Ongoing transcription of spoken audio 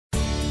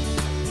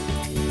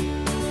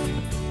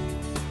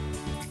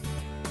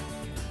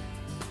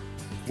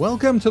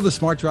Welcome to the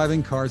Smart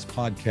Driving Cars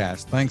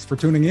podcast. Thanks for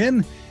tuning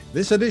in.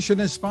 This edition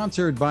is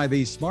sponsored by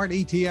the Smart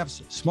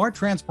ETF's Smart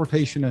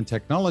Transportation and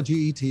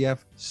Technology ETF,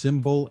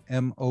 symbol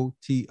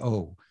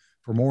MOTO.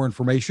 For more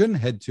information,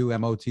 head to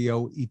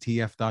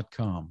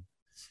motoetf.com.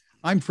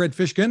 I'm Fred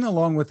Fishkin,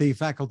 along with the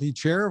Faculty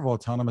Chair of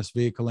Autonomous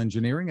Vehicle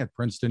Engineering at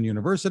Princeton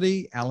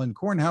University, Alan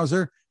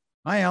Kornhauser.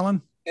 Hi,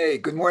 Alan. Hey,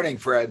 good morning,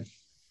 Fred.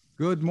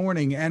 Good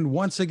morning. And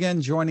once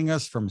again, joining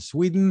us from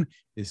Sweden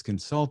is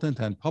consultant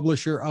and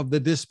publisher of The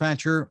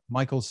Dispatcher,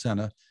 Michael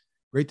Senna.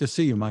 Great to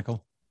see you,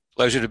 Michael.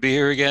 Pleasure to be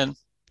here again.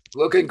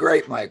 Looking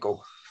great,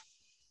 Michael.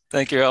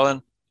 Thank you,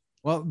 Alan.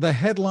 Well, the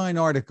headline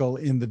article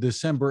in the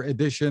December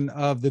edition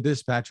of The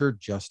Dispatcher,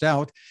 just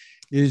out,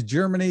 is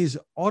Germany's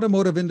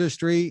automotive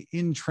industry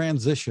in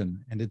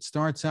transition. And it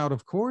starts out,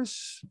 of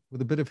course,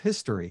 with a bit of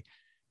history.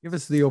 Give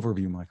us the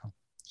overview, Michael.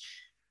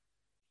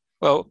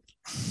 Well,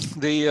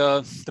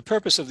 the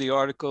purpose of the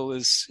article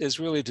is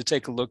really to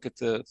take a look at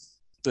the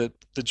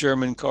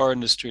German car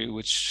industry,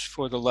 which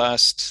for the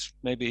last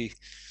maybe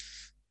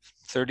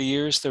 30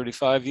 years,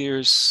 35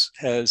 years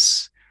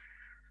has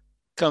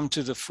come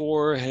to the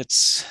fore.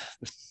 It's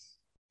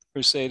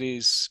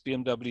Mercedes,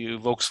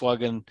 BMW,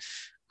 Volkswagen,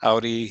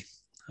 Audi,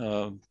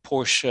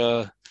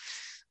 Porsche.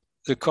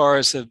 The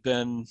cars have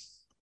been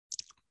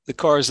the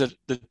cars that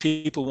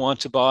people want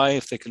to buy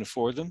if they can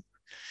afford them.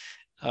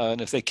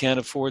 And if they can't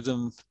afford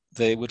them,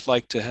 they would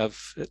like to have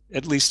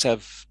at least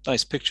have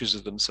nice pictures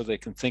of them, so they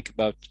can think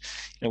about,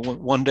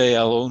 one day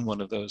I'll own one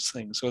of those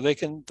things, or they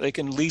can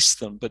lease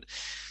them. But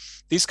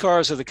these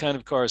cars are the kind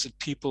of cars that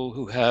people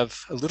who have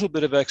a little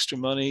bit of extra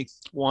money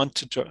want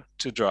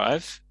to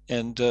drive.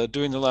 And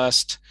during the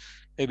last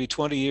maybe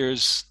 20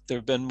 years, there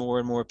have been more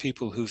and more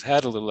people who've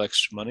had a little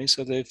extra money,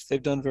 so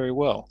they've done very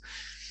well.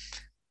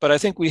 But I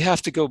think we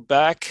have to go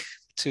back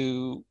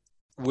to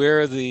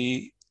where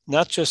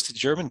not just the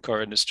German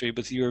car industry,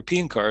 but the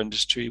European car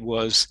industry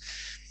was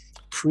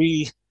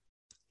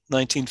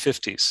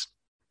pre-1950s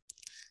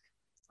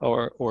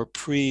or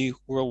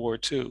pre-World War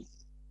II.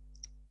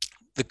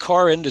 The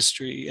car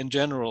industry in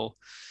general,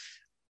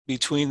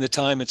 between the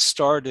time it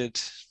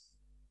started,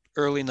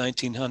 early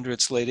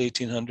 1900s, late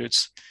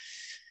 1800s,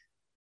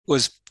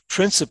 was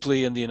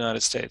principally in the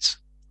United States,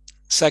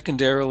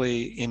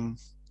 secondarily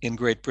in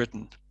Great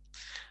Britain.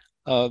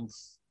 The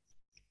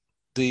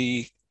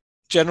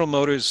General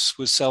Motors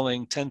was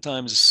selling 10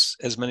 times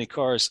as many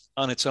cars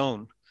on its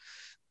own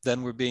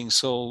than were being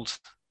sold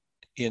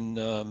in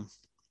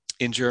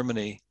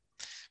Germany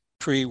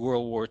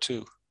pre-World War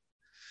II.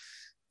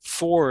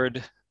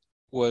 Ford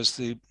was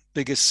the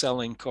biggest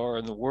selling car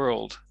in the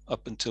world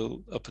up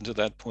until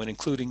that point,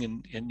 including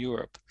in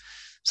Europe.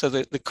 So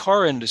the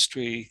car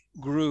industry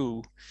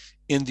grew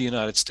in the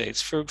United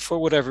States for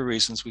whatever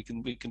reasons. We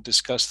can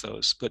discuss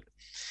those, but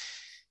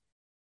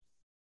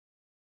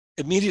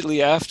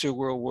immediately after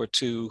World War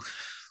II,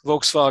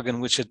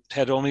 Volkswagen, which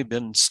had only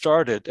been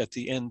started at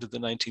the end of the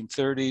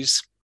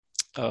 1930s,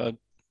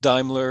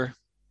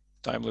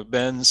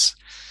 Daimler-Benz,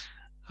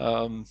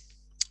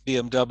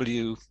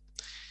 BMW,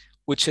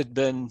 which had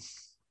been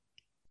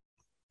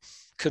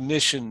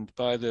commissioned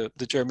by the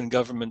German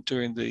government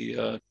during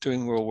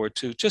World War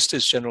II, just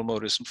as General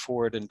Motors and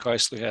Ford and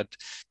Chrysler had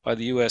by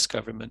the US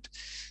government,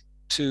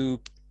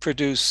 to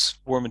produce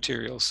war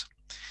materials.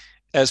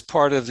 As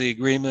part of the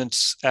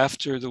agreements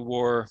after the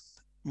war,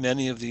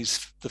 many of the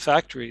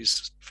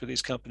factories for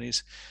these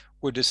companies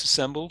were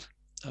disassembled.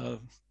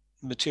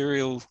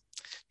 Material,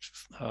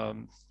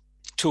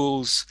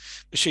 tools,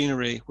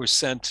 machinery were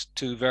sent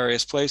to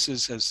various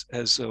places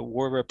as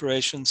war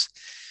reparations.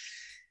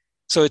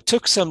 So it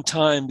took some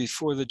time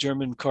before the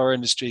German car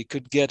industry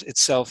could get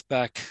itself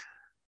back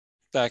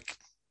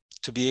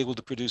to be able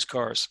to produce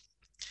cars.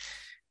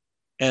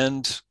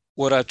 And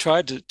what I've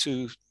tried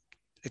to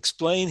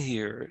explain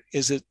here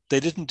is that they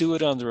didn't do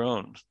it on their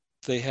own.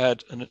 They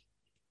had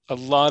a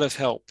lot of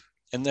help,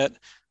 and that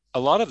a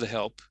lot of the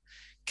help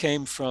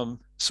came from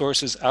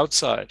sources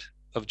outside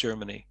of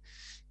Germany.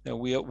 Now,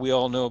 we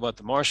all know about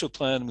the Marshall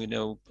Plan. We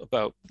know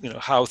about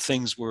how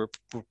things were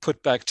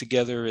put back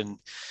together in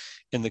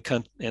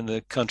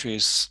the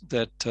countries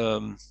that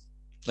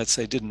let's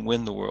say didn't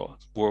win the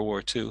World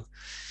War II,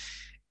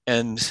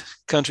 and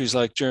countries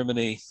like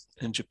Germany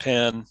and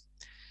Japan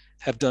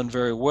have done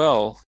very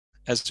well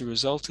as a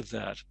result of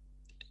that.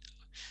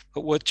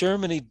 But what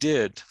Germany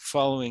did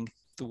following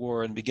the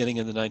war and beginning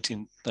in the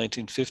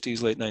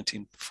 1950s, late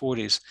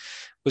 1940s,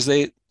 was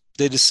they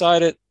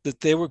decided that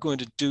they were going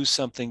to do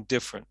something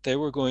different. They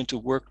were going to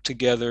work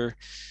together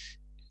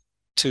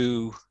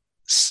to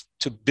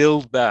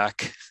build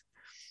back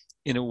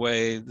in a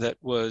way that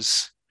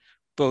was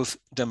both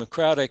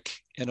democratic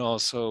and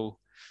also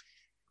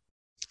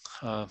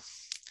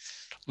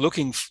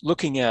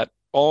looking at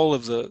all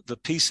of the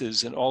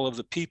pieces and all of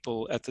the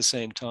people at the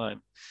same time.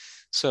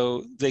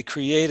 So they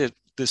created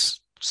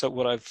this. So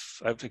what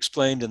I've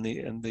explained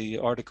in the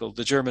article,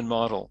 the German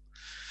model,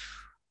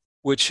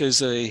 which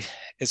is a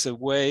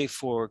way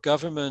for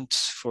government,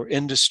 for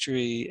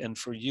industry, and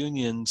for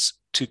unions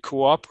to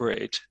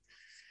cooperate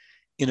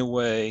in a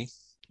way,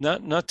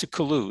 not to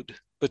collude,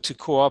 but to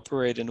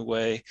cooperate in a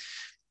way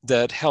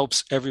that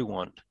helps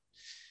everyone.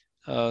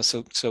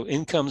 So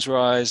incomes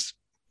rise,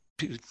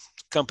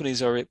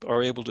 companies are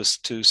able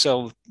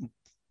to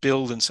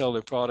build and sell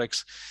their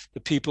products. The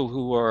people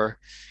who are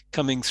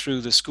coming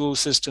through the school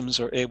systems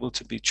are able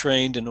to be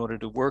trained in order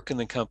to work in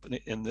the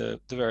company, in the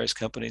various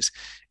companies.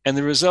 And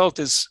the result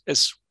is,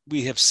 as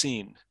we have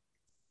seen,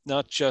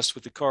 not just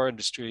with the car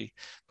industry,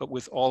 but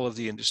with all of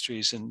the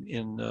industries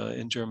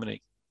in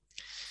Germany.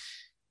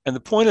 And the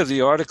point of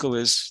the article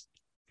is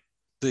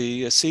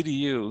the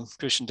CDU,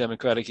 Christian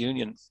Democratic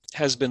Union,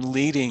 has been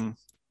leading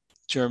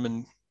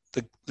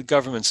the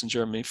governments in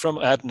Germany from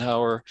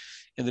Adenauer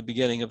in the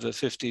beginning of the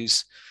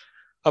 50s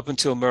up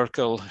until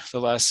Merkel the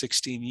last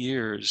 16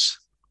 years.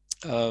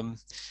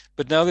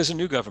 But now there's a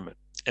new government,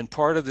 and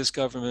part of this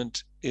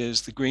government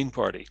is the Green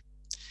Party.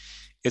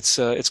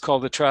 It's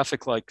called the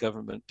traffic light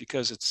government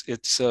because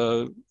it's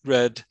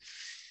red,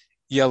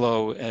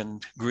 yellow,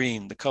 and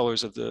green, the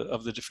colors of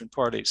the different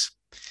parties.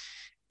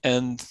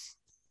 And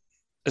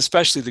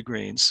especially the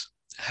Greens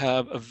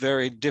have a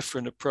very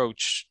different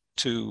approach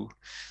to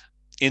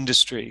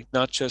industry,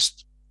 not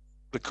just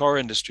the car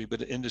industry,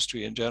 but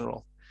industry in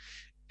general.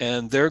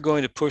 And they're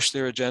going to push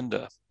their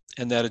agenda.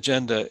 And that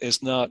agenda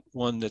is not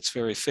one that's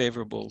very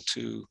favorable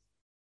to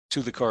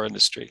the car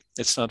industry.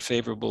 It's not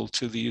favorable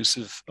to the use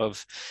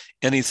of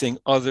anything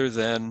other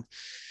than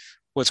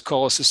what's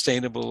called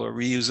sustainable or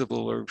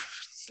reusable or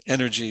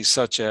energy,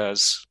 such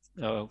as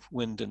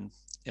wind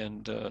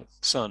and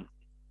sun.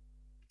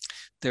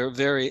 They're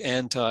very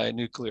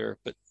anti-nuclear,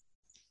 but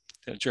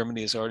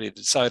Germany has already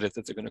decided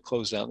that they're going to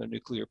close down their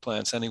nuclear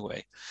plants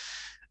anyway.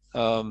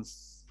 And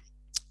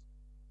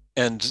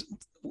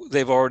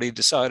they've already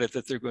decided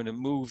that they're going to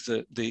move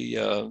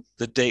the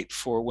date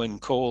for when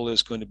coal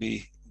is going to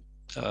be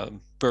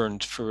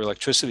burned for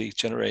electricity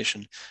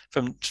generation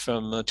from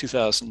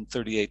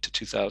 2038 to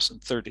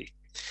 2030.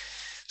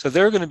 So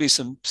there are going to be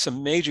some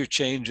major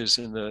changes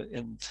in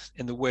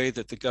the way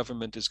that the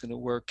government is going to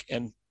work,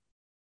 and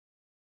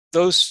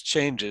those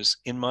changes,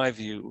 in my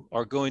view,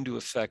 are going to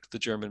affect the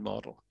German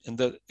model. And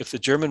if the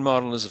German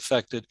model is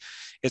affected,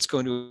 it's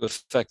going to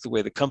affect the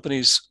way the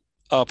companies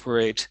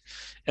operate,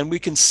 and we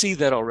can see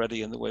that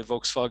already in the way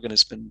Volkswagen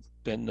has been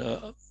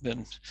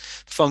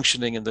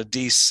functioning, and the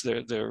Diess,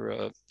 their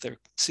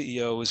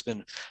CEO, has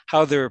been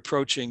how they're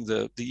approaching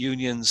the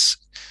unions.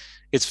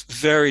 It's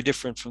very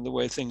different from the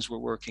way things were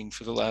working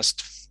for the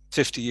last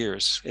 50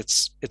 years.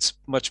 It's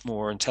much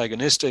more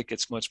antagonistic.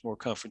 It's much more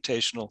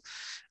confrontational,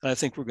 and I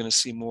think we're going to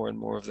see more and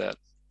more of that.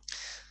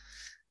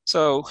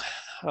 So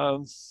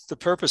the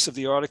purpose of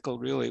the article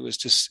really was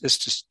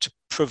just to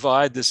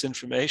provide this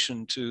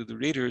information to the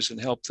readers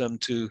and help them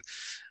to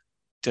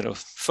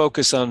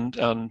focus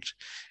on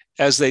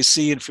as they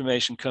see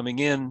information coming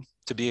in,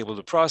 to be able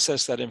to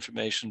process that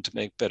information, to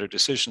make better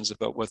decisions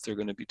about what they're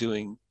going to be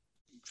doing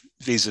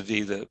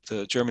vis-a-vis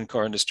the German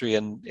car industry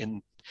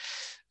and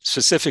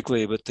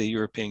specifically, but the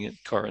European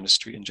car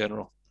industry in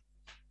general.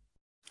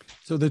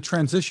 So the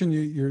transition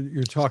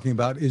you're talking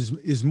about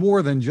is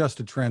more than just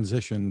a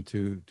transition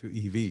to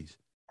EVs.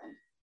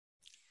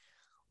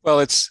 Well,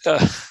 it's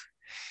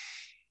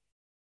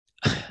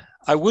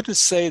I wouldn't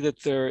say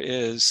that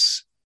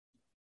there's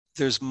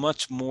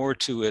much more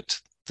to it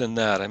than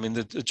that. I mean,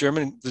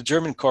 the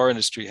German car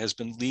industry has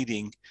been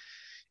leading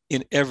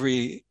in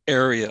every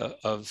area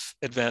of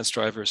advanced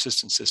driver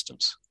assistance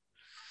systems.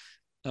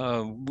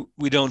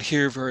 We don't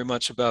hear very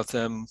much about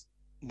them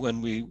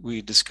when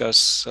we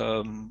discuss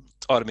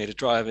automated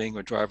driving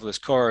or driverless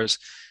cars,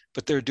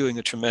 but they're doing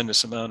a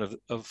tremendous amount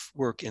of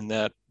work in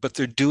that. But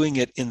they're doing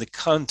it in the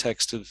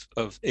context of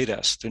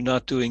ADAS. They're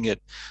not doing it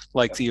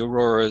like the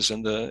Auroras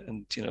and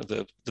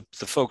the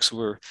folks who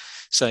are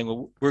saying,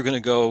 well, we're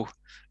going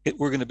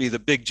to be the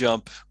big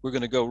jump. We're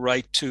going to go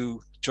right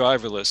to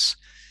driverless.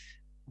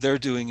 They're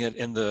doing it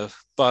in the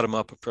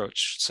bottom-up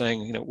approach,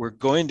 saying, we're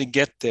going to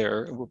get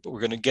there. We're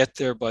going to get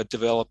there by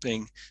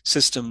developing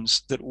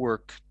systems that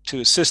work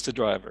to assist the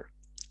driver.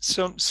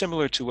 So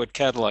similar to what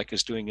Cadillac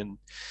is doing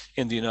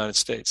in the United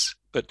States.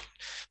 But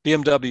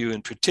BMW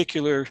in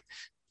particular,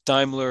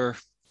 Daimler,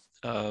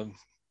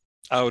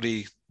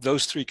 Audi,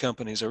 those three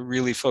companies are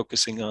really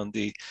focusing on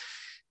the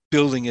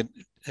building it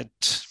at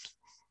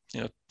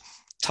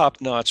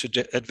top-notch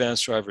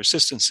advanced driver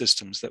assistance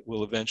systems that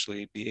will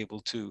eventually be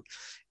able to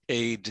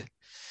aid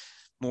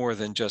more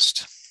than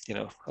just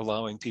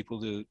allowing people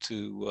to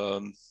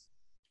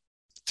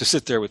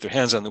sit there with their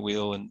hands on the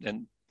wheel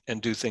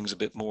and do things a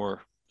bit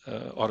more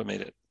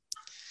automated.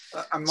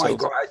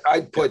 Michael,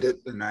 I'd put it,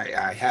 and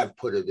I have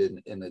put it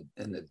in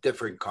a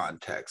different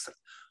context.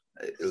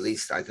 At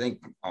least I think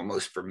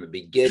almost from the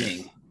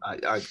beginning,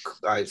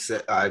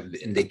 I've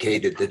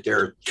indicated that there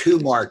are two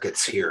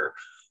markets here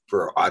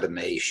for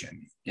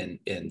automation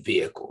in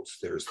vehicles.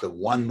 There's the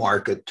one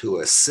market to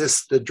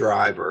assist the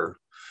driver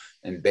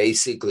and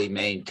basically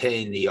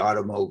maintain the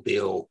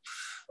automobile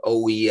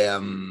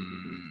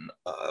OEM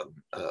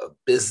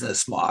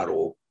business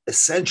model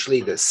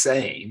essentially the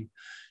same,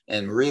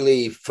 and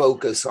really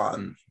focus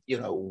on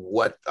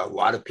what a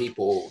lot of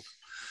people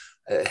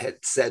had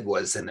said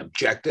was an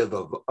objective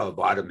of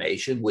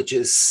automation, which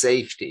is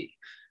safety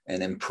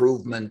and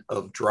improvement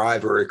of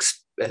driver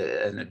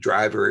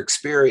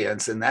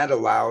experience. And that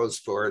allows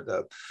for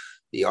the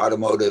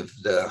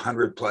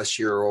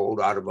 100-plus-year-old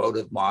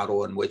automotive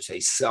model in which they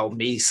sell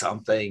me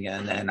something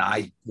and then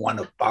I want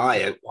to buy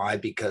it. Why?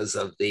 Because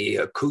of the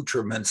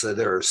accoutrements that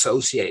are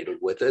associated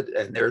with it.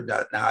 And they're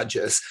not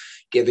just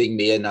giving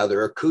me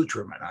another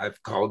accoutrement.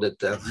 I've called it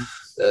the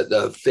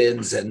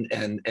fins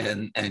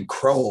and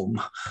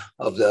chrome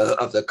of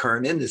the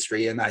current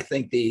industry. And I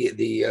think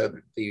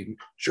the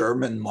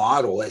German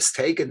model has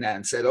taken that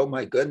and said, oh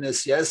my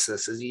goodness, yes,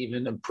 this is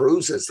even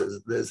improves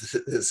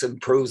this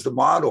improves the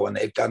model. And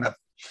they've done a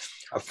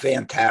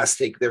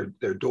fantastic,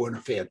 they're doing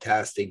a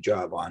fantastic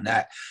job on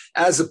that,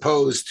 as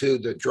opposed to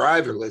the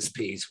driverless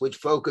piece, which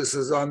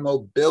focuses on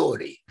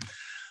mobility.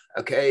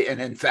 Okay, and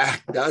in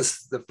fact,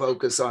 does the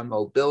focus on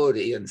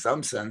mobility in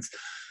some sense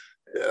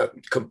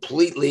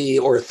completely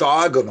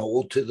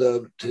orthogonal to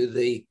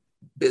the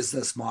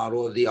business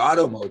model of the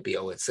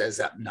automobile. It says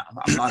that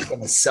I'm not going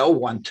to sell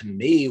one to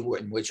me,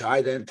 in which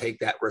I then take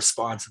that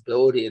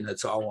responsibility and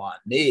it's all on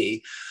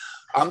me.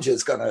 I'm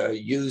just going to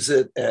use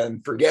it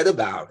and forget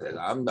about it.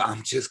 I'm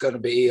just going to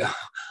be a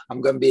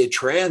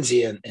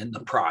transient in the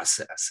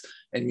process,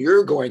 and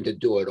you're going to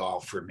do it all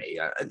for me.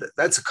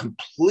 That's a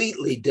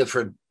completely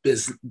different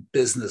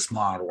business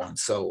model and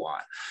so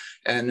on.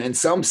 And in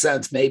some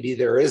sense, maybe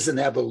there is an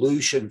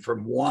evolution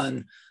from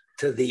one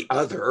to the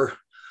other,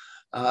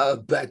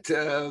 but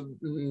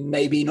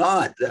maybe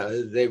not.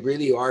 They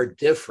really are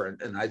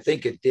different. And I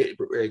think it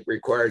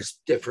requires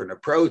different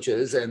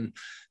approaches, and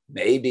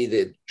maybe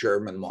the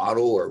German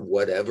model or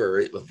whatever,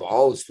 it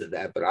evolves to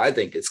that, but I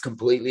think it's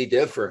completely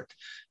different.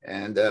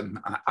 And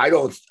I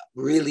don't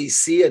really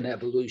see an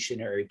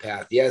evolutionary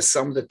path. Yes,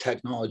 some of the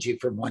technology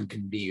from one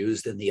can be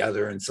used in the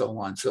other and so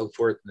on and so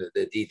forth,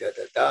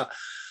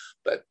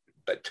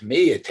 but to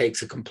me, it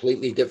takes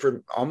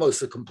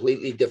almost a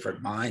completely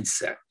different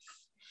mindset.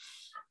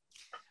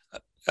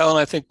 Alan,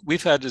 I think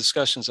we've had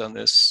discussions on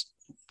this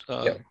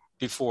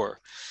before.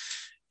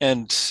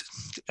 And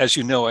as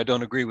you know, I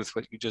don't agree with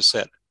what you just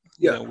said.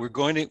 Yeah. You know,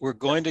 we're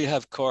going to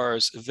have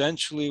cars.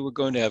 Eventually, we're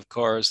going to have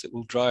cars that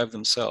will drive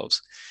themselves.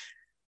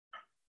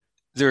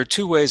 There are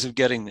two ways of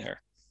getting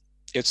there.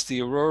 It's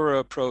the Aurora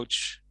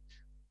approach,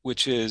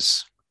 which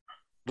is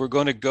we're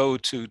going to go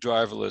to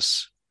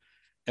driverless,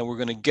 and we're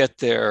going to get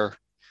there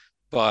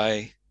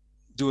by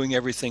doing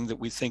everything that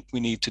we think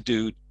we need to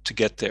do to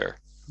get there.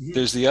 Mm-hmm.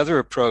 There's the other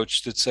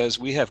approach that says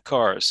we have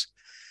cars,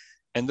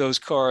 and those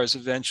cars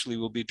eventually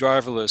will be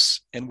driverless,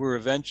 and we're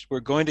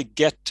going to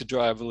get to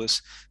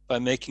driverless by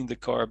making the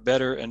car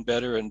better and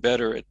better and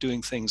better at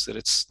doing things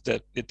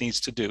that it needs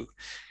to do.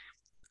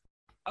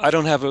 I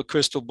don't have a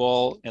crystal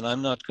ball, and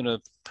I'm not going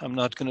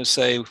to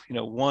say, you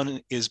know, one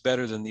is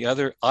better than the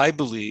other. I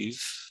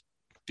believe,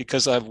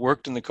 because I've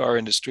worked in the car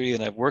industry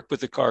and I've worked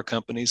with the car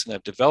companies and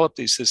I've developed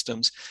these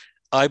systems,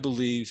 I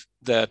believe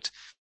that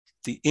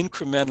the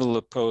incremental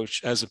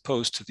approach, as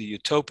opposed to the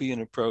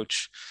utopian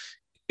approach,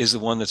 is the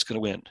one that's going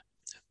to win.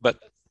 But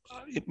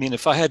I mean,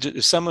 if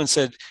someone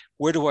said,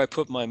 where do I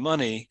put my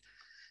money?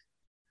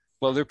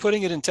 Well, they're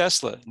putting it in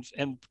Tesla,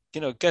 and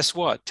you know, guess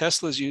what?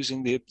 Tesla's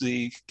using the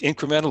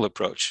incremental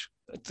approach.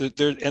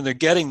 They're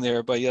getting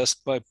there by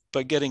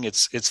getting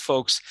its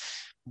folks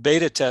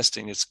beta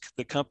testing. It's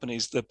the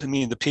companies,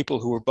 the people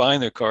who are buying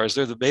their cars.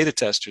 They're the beta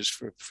testers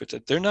for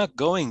they're not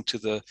going to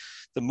the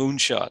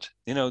moonshot.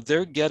 You know,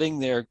 they're getting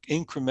there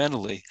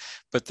incrementally,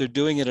 but they're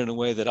doing it in a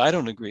way that I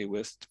don't agree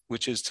with,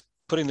 which is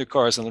putting their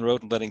cars on the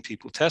road and letting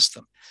people test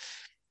them.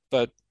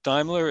 But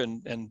Daimler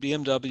and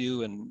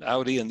BMW and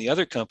Audi and the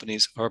other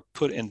companies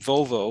and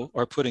Volvo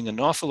are putting an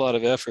awful lot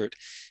of effort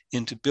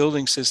into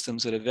building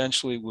systems that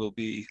eventually will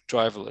be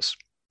driverless.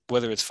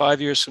 Whether it's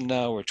 5 years from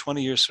now or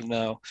 20 years from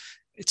now,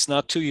 it's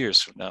not 2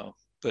 years from now,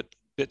 but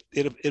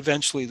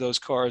eventually those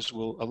cars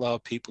will allow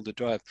people to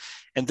drive.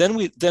 And then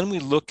we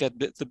look at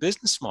the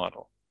business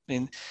model. I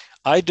mean,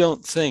 I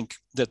don't think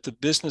that the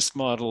business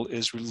model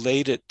is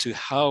related to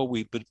how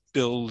we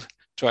build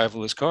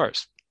driverless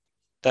cars.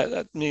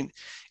 I mean,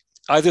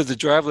 either the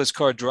driverless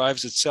car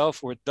drives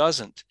itself or it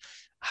doesn't.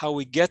 How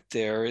we get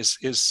there is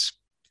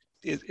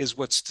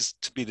what's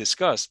to be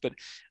discussed. But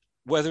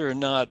whether or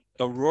not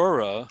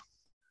Aurora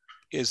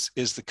is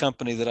the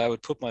company that I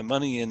would put my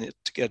money in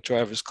to get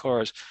driverless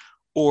cars,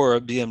 or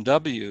a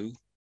BMW,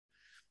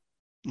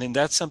 I mean,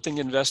 that's something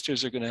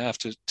investors are going to have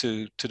to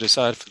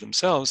decide for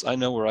themselves. I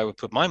know where I would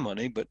put my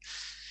money, but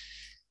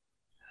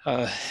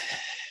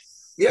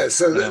yeah.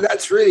 So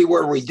that's really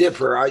where we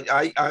differ.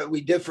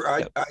 We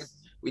differ.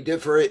 We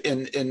differ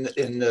in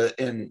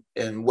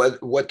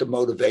what the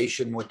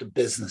motivation, what the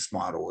business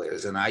model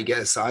is, and I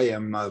guess I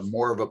am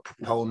more of a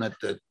proponent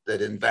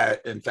that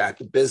in fact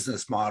the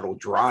business model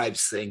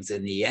drives things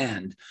in the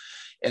end.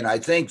 And I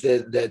think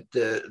that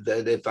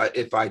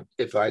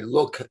if I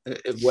look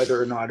at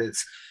whether or not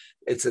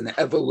it's an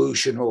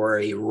evolution or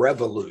a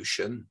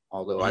revolution,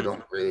 although I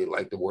don't really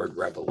like the word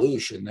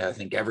revolution, I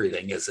think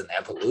everything is an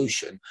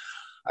evolution.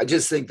 I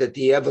just think that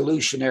the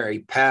evolutionary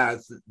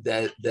path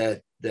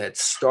that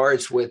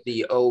starts with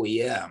the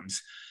OEMs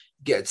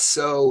gets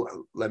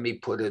so, let me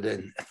put it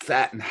in,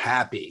 fat and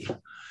happy,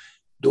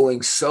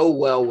 doing so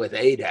well with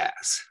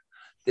ADAS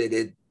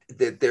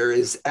that there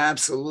is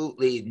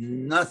absolutely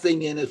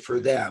nothing in it for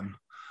them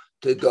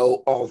to go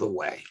all the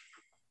way.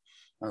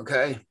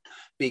 Okay.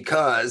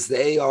 Because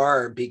they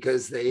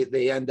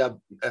end up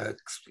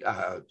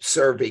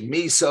serving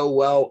me so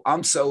well.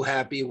 I'm so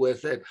happy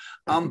with it.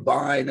 I'm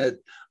buying it.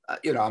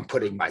 I'm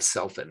putting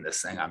myself in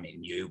this thing. I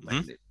mean,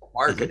 the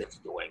market is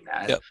doing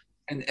that. Yep.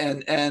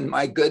 And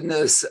my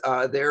goodness,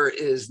 there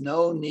is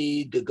no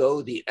need to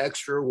go the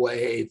extra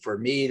way for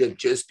me to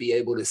just be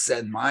able to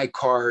send my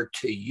car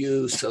to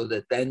you so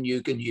that then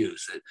you can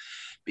use it,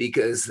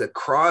 because the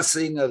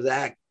crossing of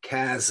that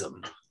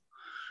chasm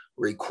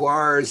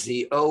requires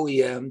the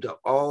OEM to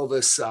all of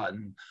a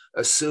sudden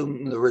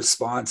assume the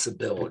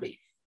responsibility.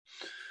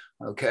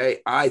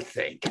 Okay, I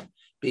think,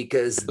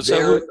 because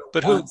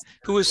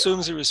who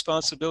assumes the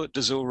responsibility?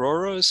 Does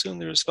Aurora assume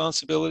the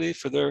responsibility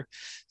for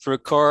a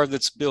car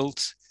that's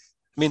built?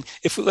 I mean,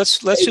 let's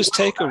just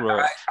take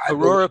Aurora.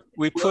 Aurora,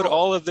 we put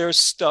all of their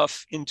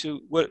stuff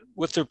into what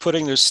they're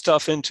putting their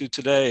stuff into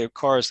today are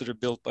cars that are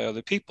built by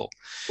other people.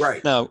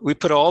 Right. Now we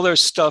put all their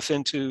stuff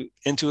into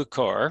a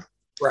car.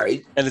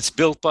 Right. And it's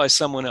built by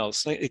someone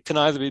else. It can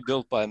either be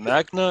built by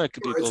Magna, it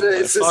could be built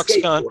by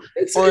Foxconn,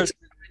 or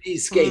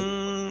it's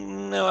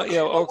no,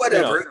 yeah, or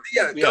whatever.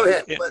 Go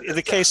ahead. In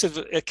the case of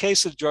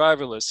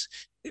driverless,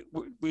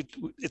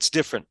 it's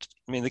different.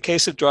 I mean, the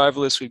case of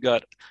driverless, we've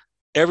got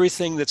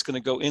everything that's going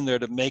to go in there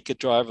to make it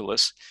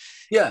driverless.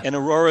 Yeah. And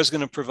Aurora is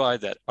going to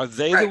provide that. Are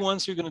they the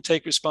ones who are going to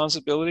take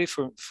responsibility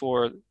for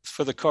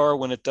the car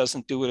when it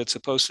doesn't do what it's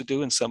supposed to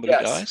do and somebody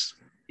dies?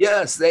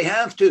 Yes, they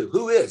have to.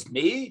 Who is?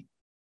 Me?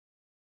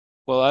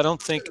 Well, I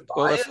don't think.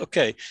 Well,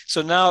 okay.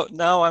 So now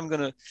I'm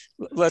gonna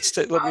let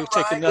me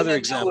take another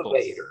example.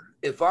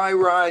 If I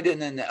ride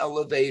in an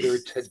elevator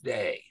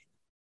today,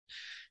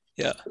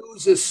 yeah,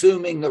 who's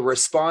assuming the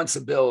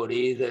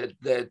responsibility that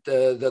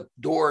the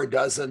door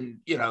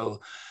doesn't,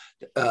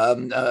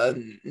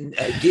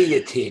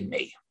 guillotine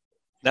me?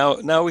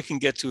 Now we can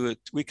get to it.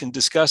 We can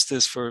discuss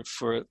this for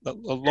a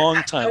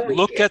long time.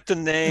 Look at the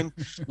name.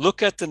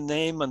 Look at the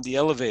name on the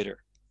elevator.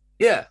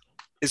 Yeah.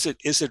 Is it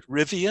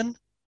Rivian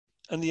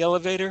on the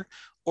elevator,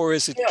 or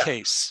is it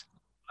Case?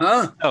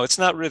 Huh? No, it's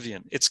not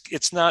Rivian.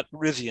 It's not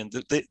Rivian.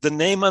 The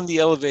name on the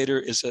elevator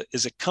is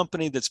a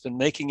company that's been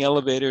making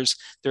elevators.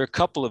 There are a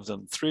couple of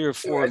them, 3 or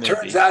 4 maybe.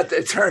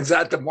 It turns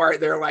out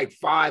there are like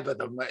 5 of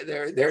them.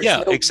 There's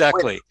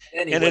exactly.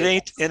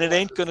 Anyway. And it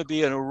ain't going to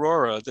be an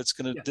Aurora that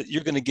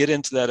you're going to get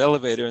into that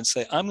elevator and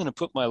say, I'm going to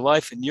put my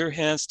life in your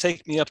hands.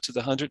 Take me up to the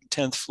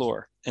 110th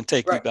floor and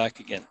take me back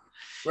again.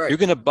 Right. You're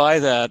going to buy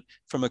that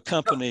from a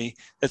company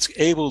that's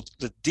able,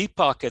 the deep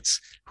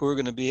pockets, who are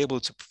going to be able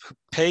to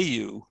pay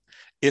you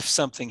if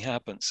something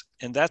happens.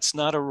 And that's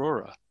not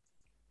Aurora.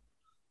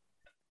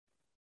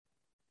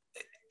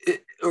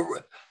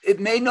 It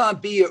may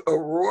not be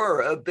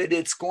Aurora, but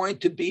it's going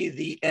to be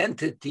the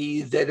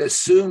entity that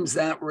assumes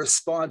that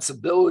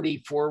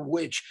responsibility, for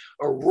which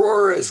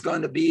Aurora is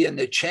going to be in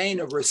the chain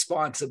of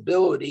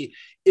responsibility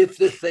if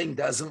the thing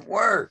doesn't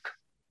work.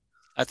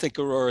 I think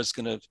Aurora is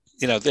going to,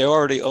 they're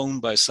already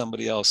owned by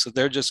somebody else. So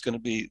they're just going to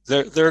be,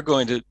 they're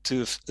going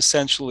to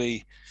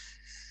essentially,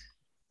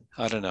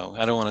 I don't know,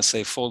 I don't want to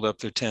say fold up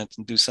their tent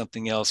and do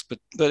something else, but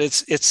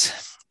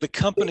it's the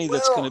company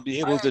that's going to be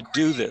able to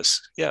do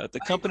this. Yeah, the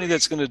company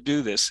that's going to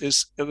do this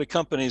is the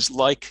companies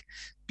like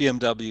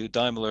BMW,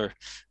 Daimler,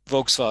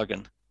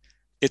 Volkswagen.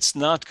 It's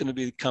not going to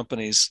be the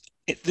companies.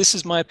 This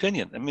is my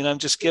opinion. I mean, I'm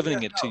just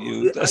giving it to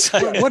you.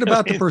 What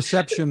about the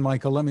perception,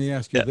 Michael? Let me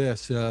ask you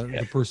this.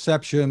 The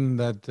perception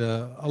that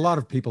a lot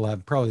of people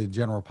have, probably the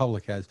general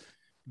public has,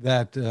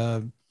 that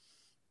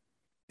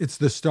it's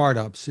the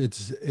startups,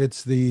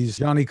 it's these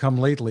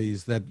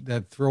Johnny-come-latelys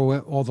that throw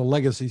all the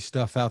legacy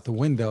stuff out the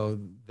window,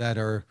 that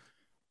are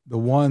the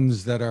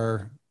ones that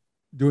are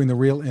doing the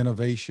real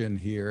innovation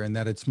here, and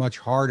that it's much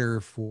harder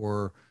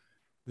for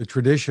the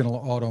traditional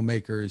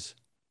automakers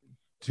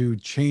to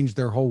change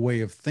their whole way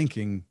of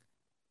thinking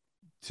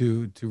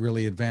to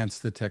really advance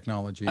the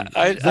technology.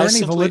 Is there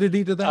any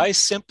validity to that? I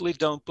simply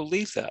don't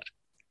believe that.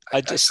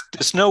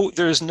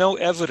 There's no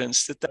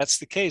evidence that that's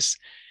the case.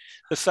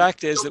 The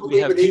fact is that we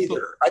have people.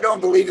 I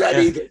don't believe that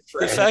either.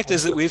 The fact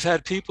is that we've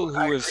had people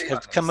who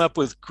have come up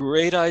with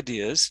great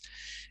ideas,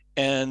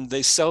 and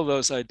they sell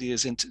those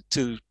ideas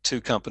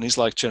to companies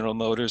like General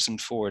Motors and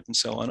Ford and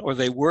so on, or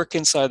they work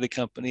inside the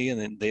company and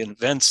then they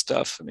invent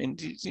stuff. I mean,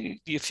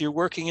 if you're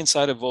working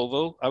inside a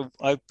Volvo,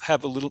 I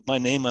have my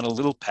name on a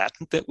little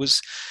patent that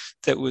was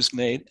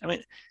made. I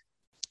mean,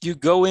 you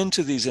go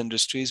into these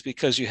industries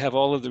because you have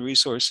all of the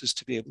resources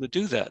to be able to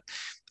do that.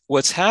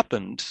 What's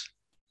happened,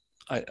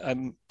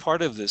 I'm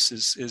part of this,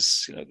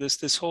 is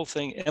this whole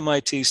thing,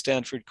 MIT,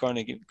 Stanford,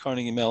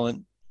 Carnegie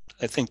Mellon,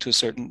 I think to a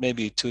certain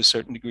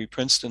degree,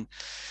 Princeton.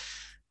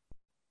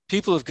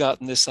 People have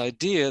gotten this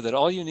idea that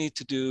all you need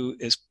to do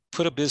is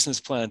put a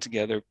business plan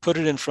together, put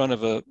it in front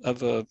of a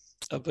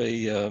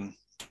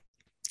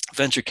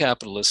venture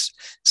capitalists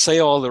say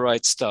all the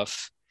right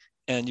stuff,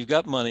 and you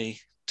got money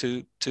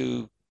to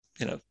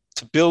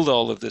build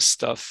all of this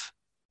stuff.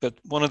 But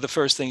one of the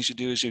first things you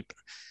do is you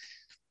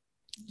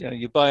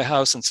buy a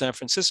house in San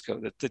Francisco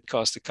that did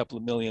cost a couple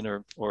of million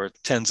or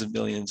tens of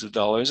millions of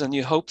dollars, and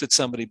you hope that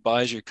somebody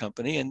buys your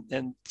company, and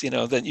then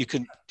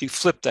you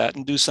flip that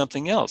and do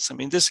something else. I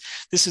mean, this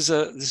is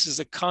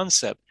a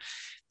concept.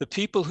 The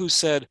people who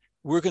said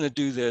we're going to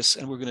do this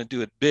and we're going to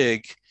do it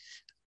big,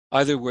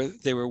 either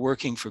they were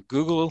working for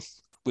Google,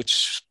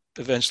 which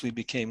eventually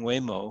became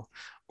Waymo,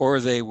 or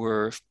they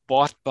were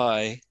bought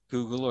by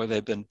Google, or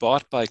they've been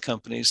bought by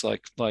companies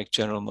like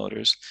General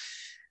Motors.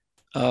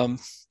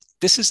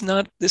 This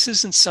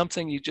isn't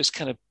something you just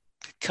kind of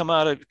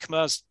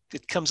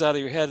it comes out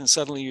of your head and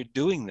suddenly you're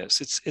doing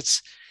this.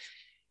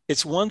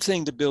 It's one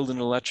thing to build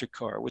an electric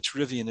car, which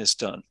Rivian has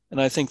done,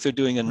 and I think they're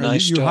doing a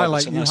nice job. You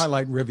highlight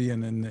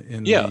Rivian in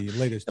the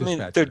latest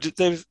dispatch.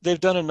 I mean, they've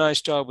done a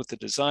nice job with the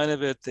design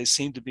of it. They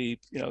seem to be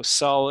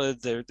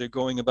solid. They're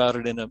going about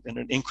it in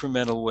an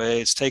incremental way.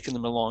 It's taken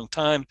them a long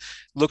time.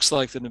 Looks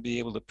like they're going to be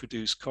able to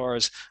produce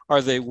cars.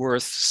 Are they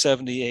worth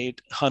 $78,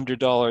 $100,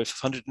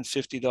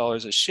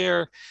 $150 a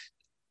share?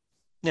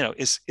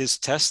 Is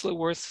Tesla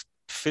worth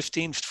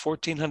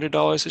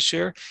 $1,400 a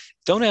share?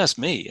 Don't ask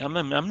me. I'm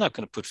not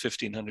going to put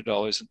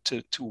 $1,500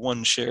 to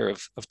one share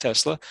of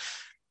Tesla.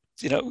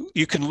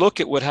 You can look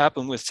at what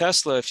happened with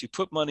Tesla. If you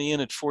put money in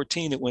at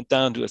 14, it went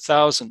down to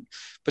 1,000.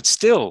 But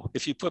still,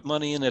 if you put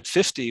money in at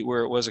 50,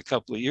 where it was a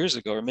couple of years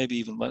ago, or maybe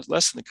even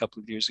less than a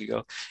couple of years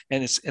ago,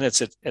 and it's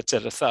at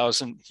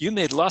 1,000, you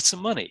made lots of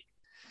money.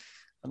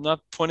 I'm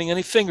not pointing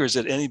any fingers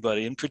at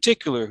anybody in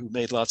particular who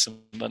made lots of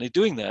money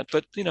doing that,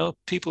 but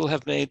people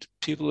have made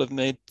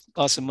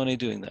lots of money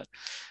doing that.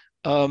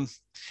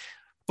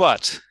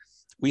 But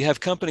we have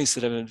companies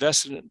that have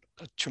invested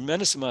a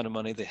tremendous amount of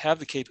money. They have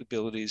the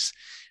capabilities.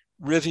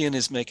 Rivian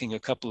is making a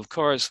couple of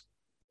cars,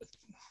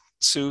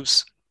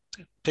 SUVs,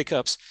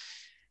 pickups.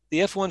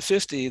 The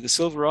F-150, the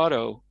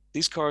Silverado,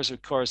 these cars are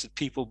cars that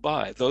people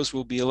buy. Those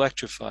will be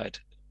electrified.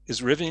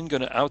 Is Rivian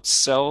going to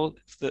outsell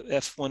the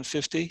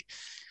F-150?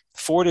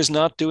 Ford is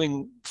not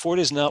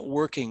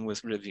working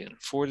with Rivian.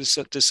 Ford has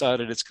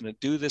decided it's going to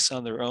do this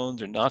on their own.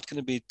 They're not going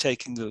to be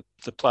taking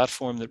the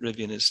platform that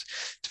Rivian has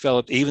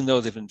developed, even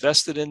though they've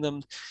invested in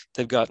them.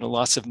 They've gotten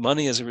lots of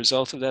money as a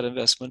result of that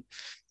investment,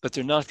 but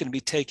they're not going to be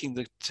taking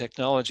the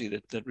technology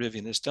that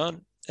Rivian has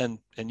done and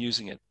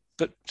using it.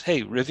 But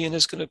hey, Rivian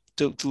is going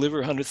to deliver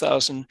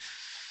 100,000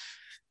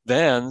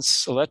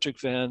 vans, electric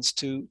vans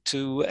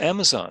to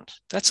Amazon.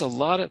 That's a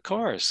lot of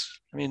cars.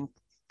 I mean,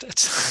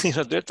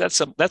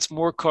 that's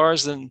more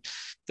cars than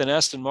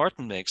Aston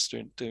Martin makes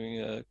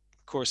during a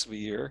course of a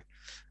year.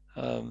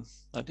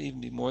 I'd even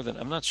be more than,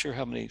 I'm not sure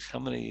how many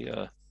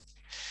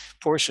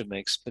Porsche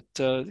makes, but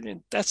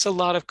that's a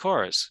lot of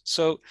cars.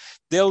 So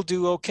they'll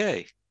do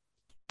okay.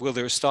 Will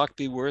their stock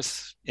be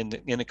worth in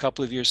a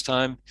couple of years'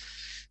 time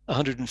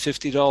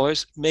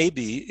 $150?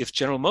 Maybe, if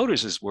General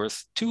Motors is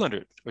worth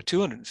 200 or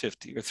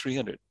 250 or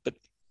 300. But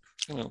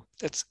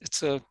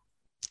it's a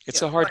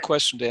hard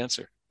question to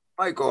answer.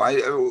 Michael,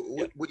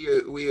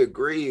 we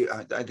agree.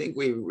 I think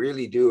we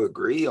really do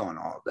agree on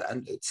all that.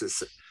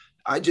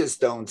 I just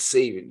don't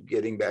see,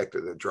 getting back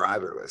to the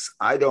driverless,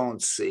 I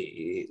don't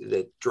see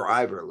that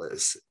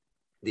driverless,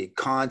 the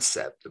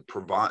concept, the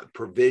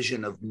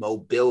provision of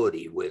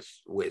mobility with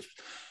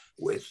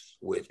the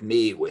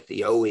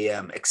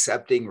OEM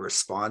accepting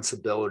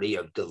responsibility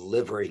of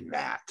delivering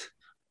that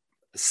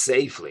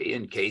safely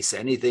in case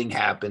anything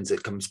happens,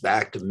 it comes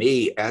back to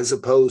me, as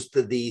opposed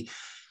to the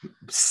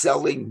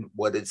selling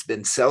what it's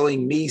been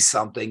selling me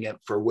something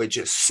for which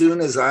as soon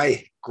as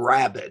I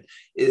grab it,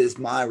 it is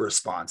my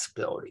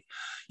responsibility.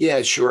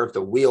 Yeah, sure, if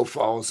the wheel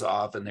falls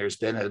off and there's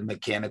been a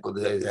mechanical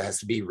that has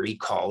to be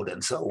recalled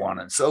and so on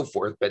and so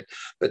forth, but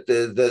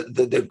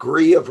the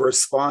degree of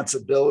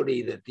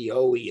responsibility that the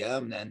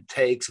OEM then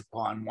takes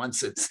upon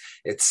once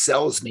it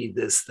sells me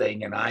this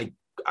thing and I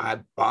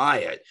buy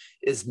it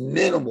is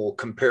minimal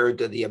compared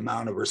to the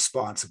amount of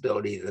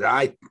responsibility that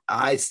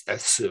I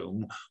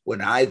assume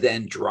when I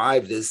then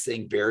drive this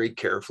thing very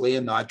carefully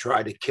and not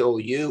try to kill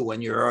you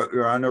when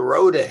you're on the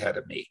road ahead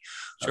of me.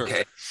 Sure.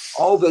 Okay.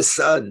 All of a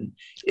sudden,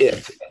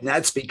 and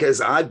that's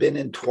because I've been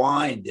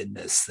entwined in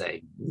this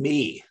thing,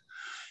 me.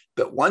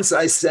 But once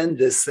I send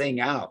this thing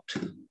out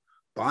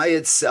by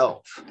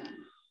itself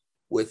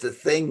with the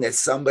thing that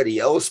somebody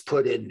else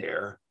put in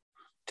there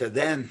to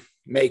then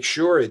make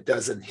sure it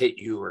doesn't hit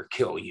you or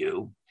kill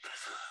you.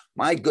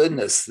 My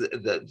goodness,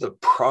 the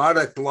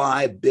product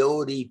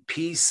liability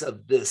piece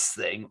of this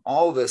thing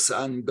all of a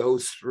sudden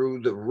goes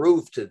through the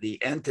roof to the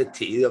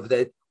entity of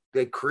that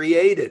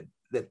created,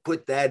 that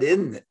put that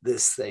in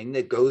this thing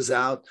that goes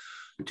out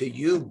to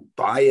you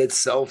by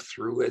itself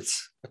through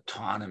its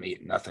autonomy.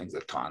 Nothing's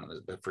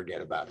autonomous, but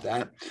forget about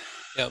that.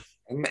 Yep.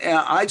 And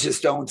I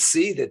just don't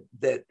see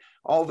that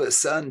all of a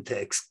sudden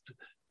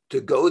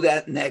to go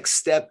that next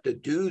step to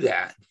do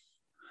that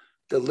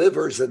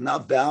delivers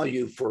enough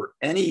value for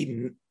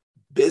any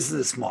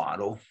business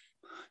model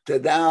to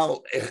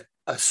now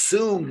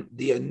assume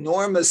the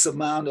enormous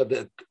amount of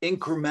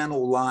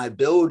incremental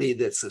liability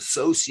that's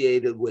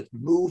associated with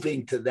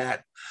moving to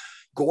that,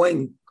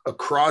 going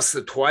across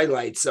the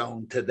twilight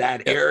zone to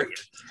that area,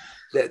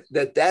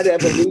 that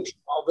evolution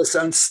all of a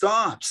sudden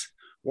stops.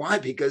 Why?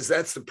 Because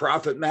that's the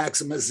profit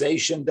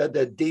maximization,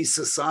 the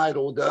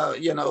desocietal,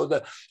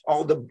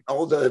 all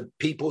the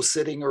people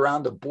sitting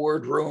around the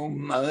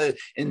boardroom,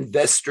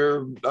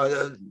 investor,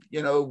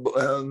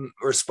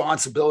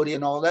 responsibility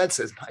and all that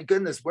says, my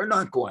goodness, we're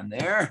not going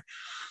there.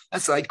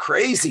 That's like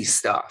crazy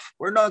stuff.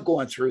 We're not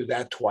going through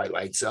that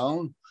twilight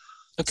zone.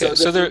 Okay,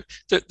 so there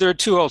are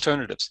two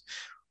alternatives.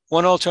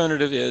 One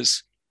alternative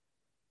is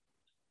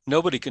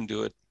nobody can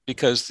do it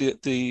because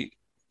the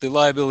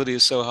liability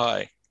is so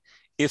high.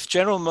 If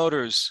General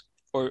Motors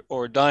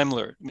or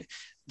Daimler,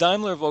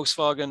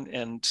 Volkswagen,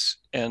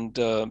 and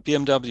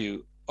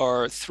BMW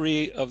are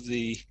three of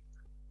the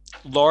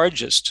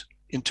largest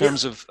in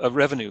terms of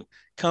revenue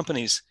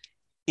companies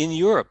in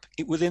Europe,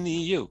 within the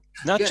EU,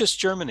 not just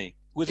Germany,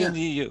 within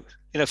the EU,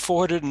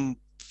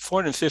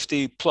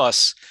 450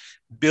 plus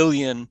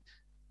billion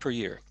per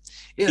year.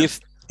 Yeah.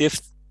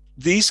 If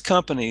these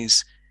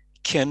companies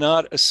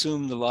cannot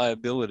assume the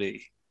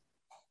liability,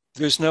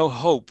 there's no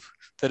hope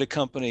that a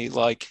company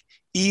like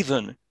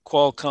even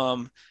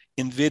Qualcomm,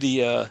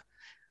 NVIDIA,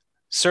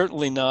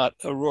 certainly not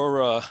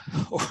Aurora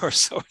or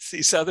so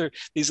these other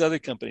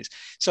companies.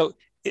 So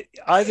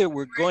either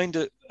we're going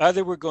to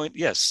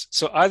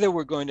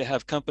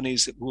have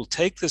companies that will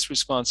take this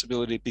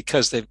responsibility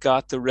because they've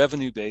got the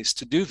revenue base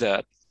to do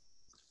that,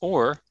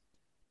 or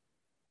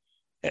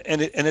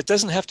it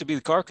doesn't have to be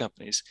the car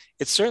companies.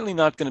 It's certainly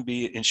not going to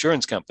be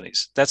insurance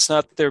companies. That's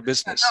not their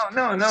business.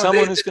 No.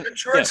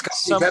 Insurance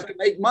companies have to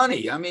make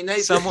money. I mean,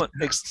 so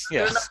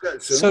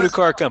do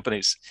car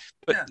companies.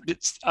 But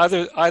it's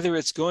either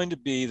it's going to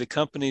be the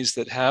companies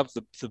that have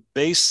the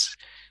base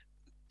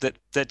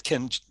that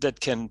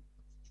can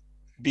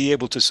be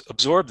able to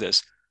absorb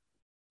this,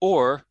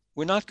 or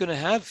we're not going to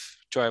have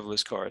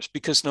driverless cars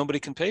because nobody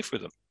can pay for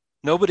them.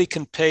 Nobody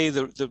can pay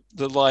the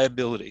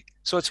liability.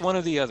 So it's one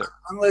or the other.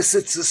 Unless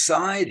it's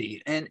society.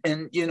 And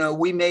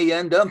we may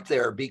end up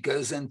there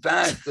because, in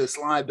fact, this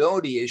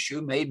liability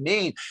issue may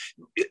mean,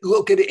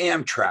 look at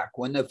Amtrak.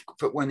 When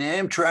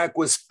Amtrak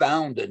was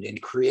founded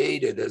and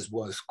created as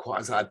was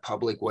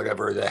quasi-public,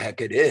 whatever the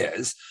heck it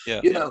is,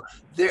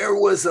 there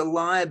was a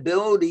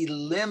liability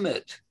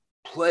limit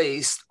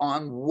placed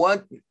on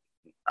what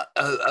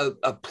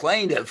a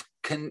plaintiff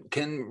can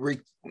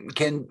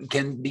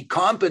be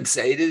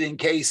compensated in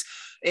case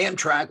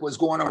Amtrak was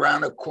going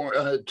around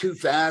too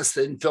fast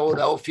in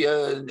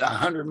Philadelphia,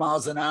 100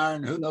 miles an hour,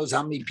 and who knows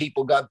how many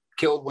people got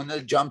killed when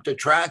they jumped the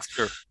tracks.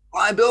 Sure.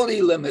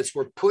 Liability limits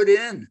were put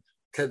in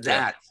to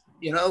that.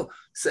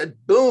 Said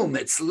boom,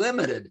 it's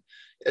limited,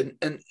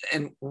 and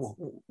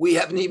we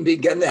haven't even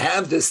begun to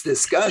have this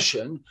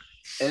discussion.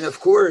 And of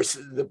course,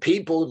 the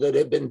people that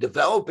have been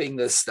developing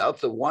this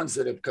stuff, the ones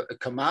that have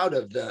come out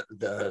of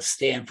the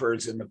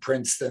Stanfords and the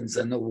Princetons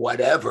and the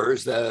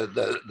whatevers,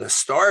 the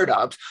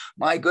startups,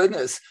 my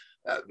goodness,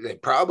 they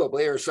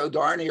probably are so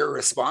darn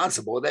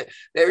irresponsible that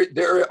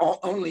they're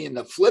only in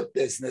the flip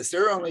business.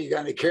 They're only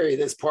going to carry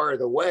this part of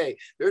the way.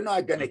 They're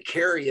not going to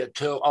carry it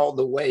to all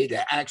the way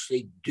to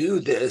actually do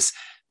this,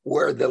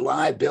 where the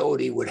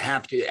liability would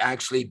have to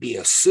actually be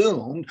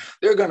assumed.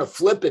 They're going to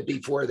flip it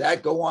before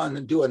that, go on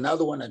and do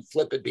another one and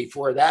flip it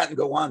before that and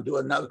go on and do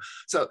another.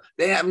 So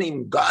they haven't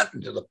even gotten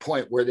to the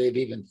point where they've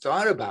even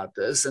thought about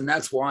this. And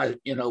that's why,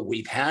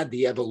 we've had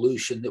the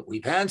evolution that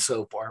we've had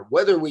so far.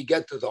 Whether we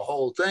get to the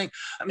whole thing,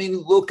 I mean,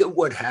 look at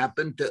what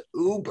happened to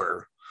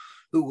Uber,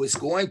 who was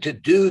going to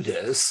do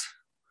this.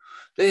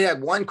 They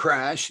had one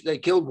crash, they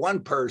killed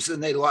one person,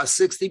 they lost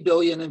 60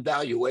 billion in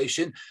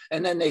valuation,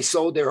 and then they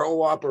sold their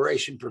whole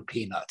operation for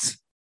peanuts.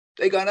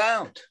 They got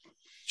out.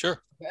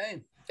 Sure.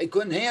 Okay. They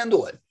couldn't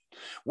handle it.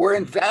 Where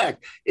in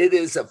fact, it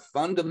is a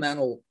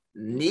fundamental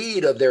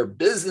need of their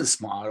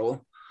business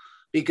model,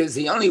 because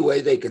the only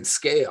way they can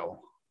scale,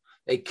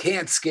 they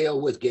can't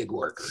scale with gig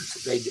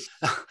workers.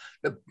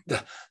 The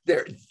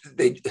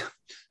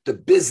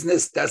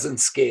business doesn't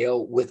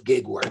scale with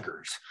gig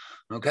workers.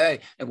 Okay.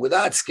 And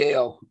without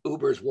scale,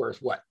 Uber's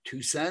worth what,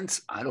 2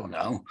 cents? I don't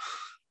know.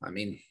 I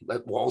mean,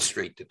 let Wall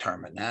Street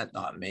determine that,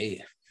 not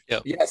me.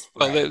 Yeah. Yes.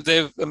 Well,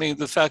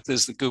 the fact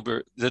is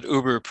that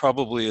Uber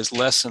probably is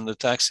less in the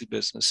taxi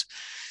business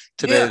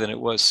today than it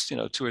was,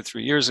 2 or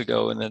 3 years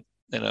ago. And that,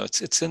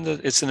 it's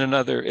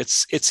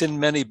in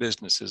many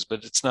businesses,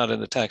 but it's not in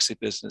the taxi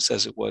business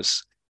as it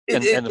was.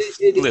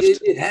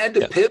 It had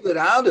to pivot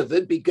out of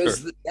it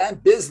because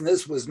that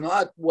business was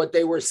not what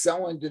they were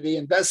selling to the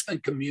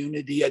investment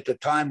community at the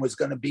time was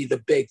going to be the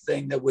big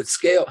thing that would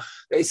scale.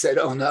 They said,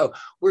 "Oh no,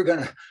 we're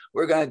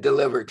gonna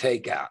deliver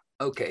takeout."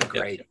 Okay,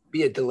 great.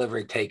 Be a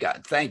delivery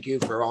takeout. Thank you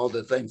for all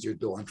the things you're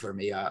doing for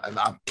me.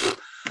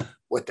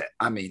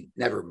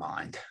 Never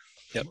mind.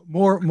 Yep.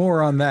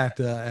 More on that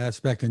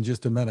aspect in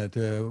just a minute.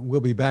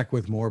 We'll be back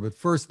with more, but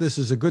first, this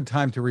is a good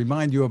time to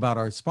remind you about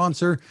our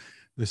sponsor,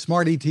 the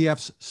Smart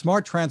ETF's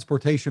Smart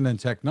Transportation and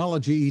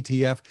Technology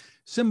ETF,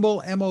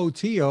 symbol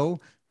MOTO.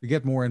 To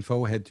get more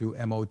info, head to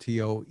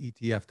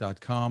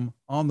motoetf.com.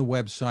 On the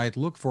website,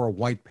 look for a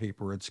white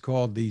paper. It's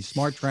called The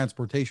Smart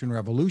Transportation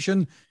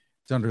Revolution.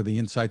 It's under the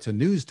Insights and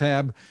News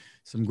tab.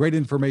 Some great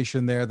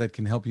information there that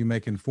can help you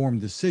make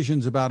informed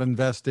decisions about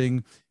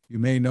investing. You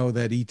may know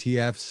that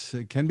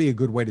ETFs can be a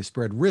good way to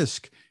spread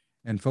risk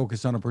and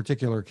focus on a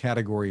particular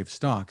category of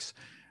stocks.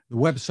 The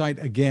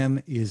website,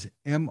 again, is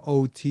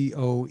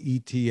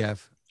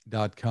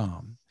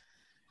motoetf.com.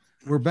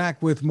 We're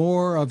back with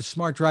more of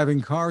Smart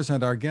Driving Cars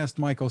and our guest,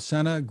 Michael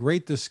Sena.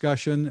 Great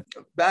discussion.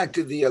 Back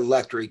to the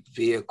electric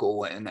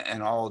vehicle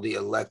and all the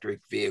electric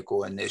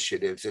vehicle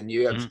initiatives. And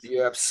you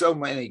have so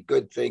many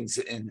good things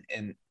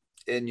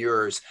in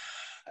yours.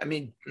 I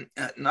mean,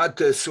 not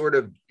to sort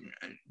of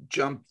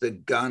jump the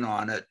gun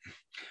on it.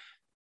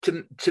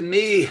 To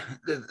me,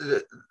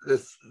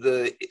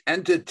 the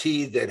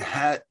entity that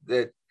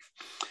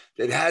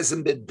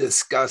hasn't been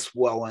discussed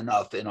well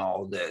enough in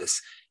all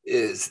this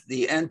is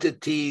the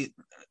entity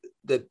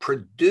that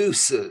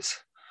produces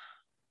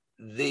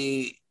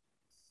the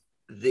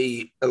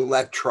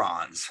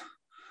electrons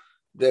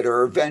that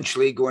are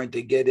eventually going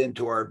to get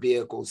into our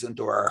vehicles,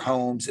 into our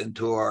homes,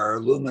 into our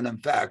aluminum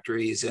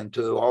factories,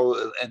 into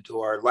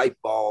our light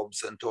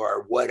bulbs, into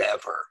our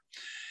whatever.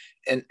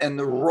 And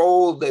the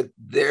role that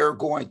they're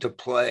going to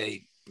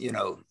play,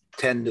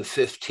 10 to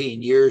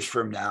 15 years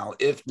from now,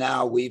 if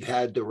now we've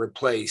had to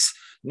replace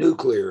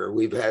nuclear,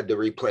 we've had to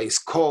replace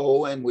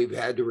coal, and we've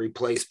had to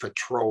replace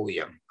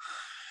petroleum.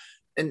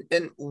 And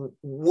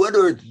what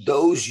are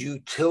those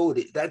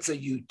utilities? That's a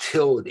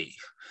utility.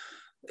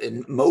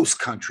 In most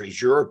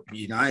countries, Europe,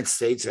 United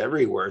States,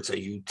 everywhere, it's a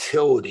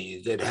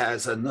utility that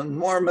has an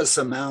enormous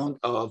amount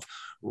of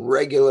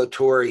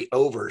regulatory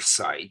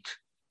oversight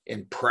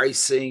in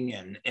pricing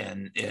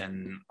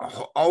and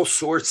all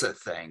sorts of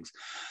things.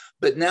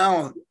 But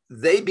now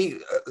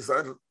as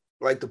I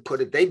like to put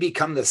it, they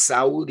become the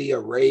Saudi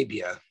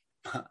Arabia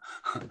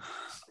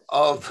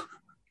of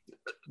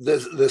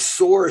the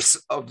source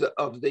of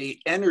the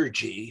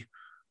energy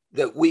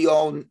that we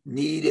all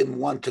need and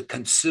want to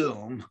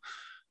consume.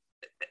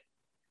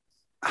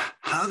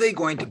 How are they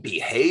going to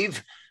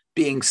behave,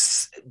 being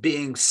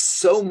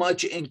so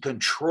much in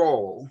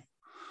control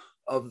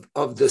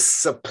of the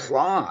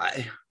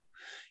supply,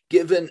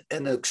 given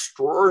an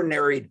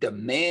extraordinary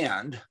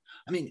demand?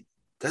 I mean,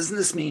 doesn't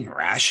this mean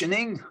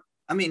rationing?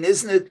 I mean,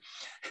 doesn't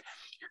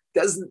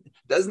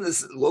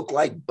this look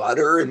like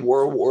butter in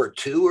World War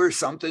II or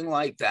something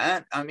like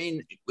that? I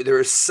mean,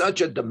 there's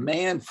such a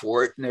demand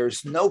for it, and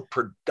there's no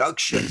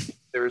production.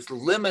 There's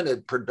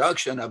limited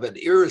production of it,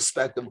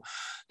 irrespective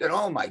that,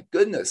 oh my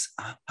goodness,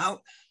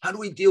 how do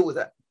we deal with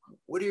that?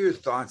 What are your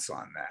thoughts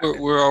on that?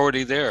 We're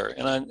already there.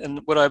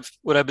 And what I've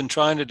been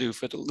trying to do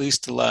for at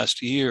least the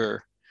last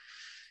year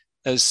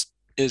is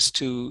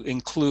to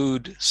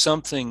include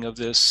something of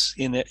this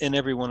in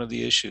every one of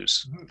the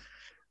issues.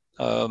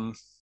 And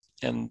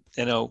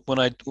when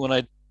I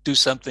do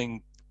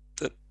something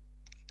that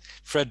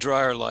Fred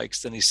Dreyer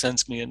likes, then he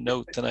sends me a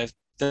note, then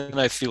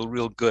I feel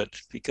real good,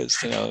 because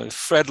if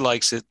Fred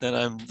likes it, then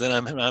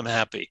I'm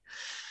happy.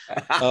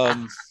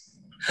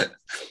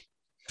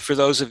 For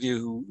those of you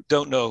who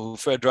don't know who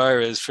Fred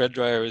Dreyer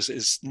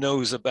is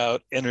knows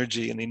about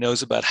energy, and he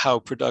knows about how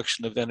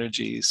production of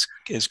energy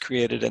is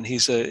created. And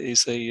he's a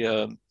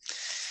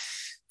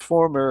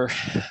former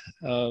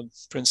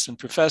Princeton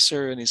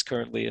professor, and he's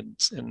currently in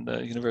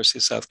the University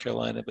of South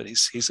Carolina. But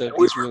he's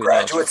really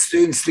graduate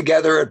students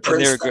together at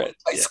Princeton.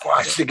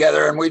 Squashed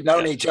together, and we've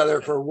known each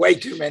other for way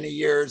too many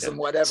years, and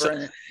whatever,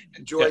 and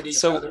enjoyed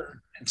each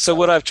other. So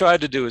what I've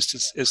tried to do is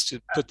to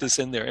put this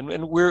in there,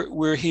 and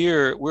we're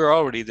here. We're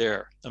already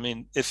there. I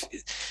mean, if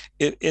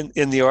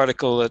in the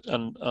article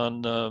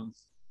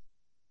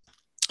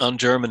on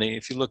Germany,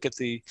 if you look at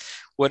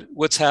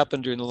what's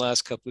happened during the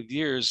last couple of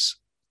years,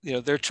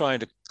 they're trying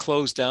to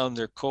close down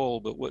their coal,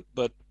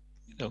 but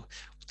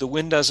the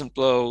wind doesn't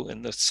blow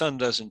and the sun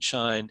doesn't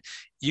shine.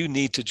 You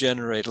need to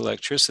generate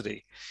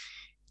electricity.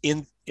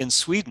 In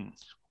Sweden,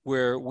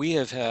 where we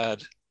have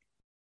had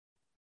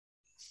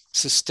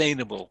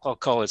sustainable, I'll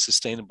call it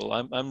sustainable.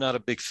 I'm not a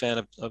big fan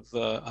of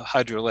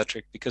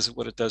hydroelectric because of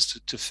what it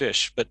does to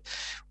fish, but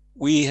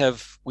we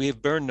have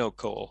burned no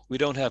coal. We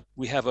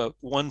have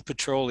one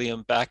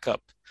petroleum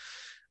backup,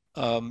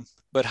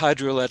 but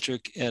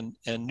hydroelectric and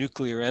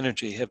nuclear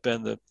energy have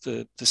been the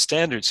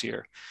standards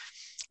here.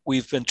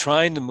 Sweden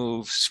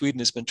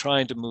has been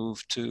trying to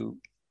move to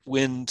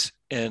wind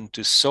and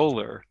to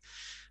solar.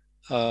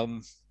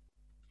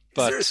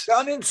 But is there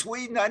sun in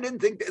Sweden? I didn't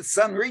think the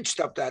sun reached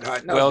up that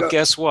high. No, well,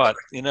 guess what?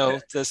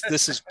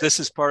 This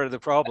is part of the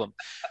problem.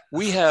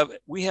 We have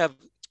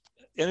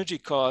energy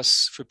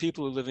costs for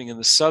people who are living in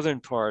the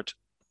southern part,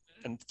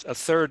 and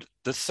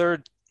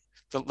the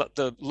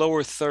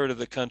lower third of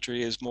the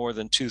country is more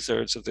than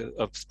 2/3 of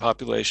the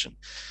population.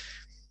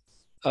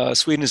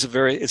 Sweden is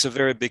a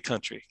very big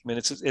country. I mean,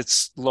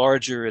 it's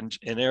larger in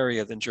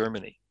area than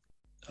Germany.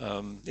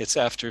 It's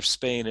after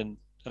Spain and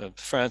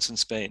France and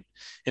Spain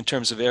in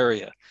terms of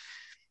area.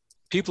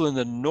 People in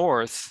the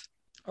north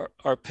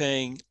are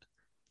paying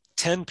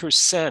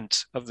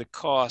 10% of the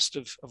cost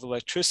of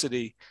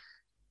electricity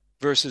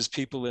versus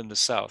people in the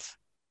South.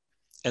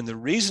 And the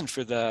reason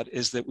for that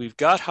is that we've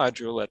got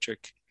hydroelectric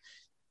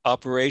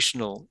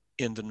operational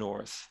in the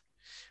North.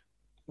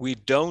 We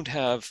don't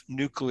have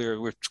nuclear.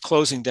 We're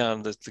closing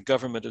down. The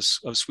government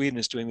of Sweden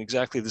is doing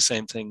exactly the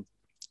same thing,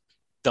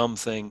 dumb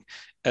thing,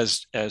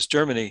 as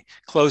Germany,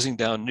 closing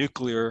down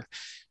nuclear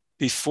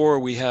before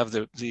we have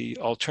the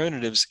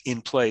alternatives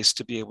in place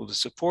to be able to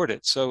support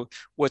it. So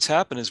what's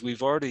happened is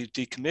we've already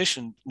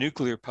decommissioned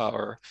nuclear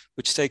power,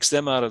 which takes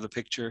them out of the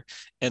picture,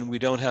 and we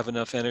don't have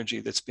enough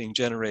energy that's being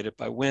generated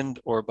by wind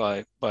or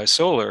by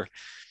solar.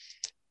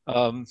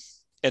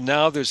 And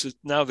now there's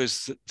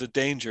the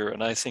danger,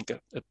 and I think a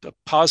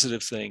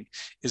positive thing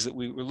is that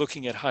we were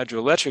looking at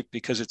hydroelectric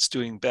because it's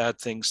doing bad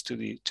things to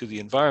the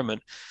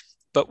environment,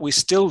 but we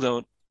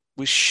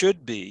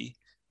should be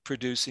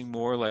producing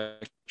more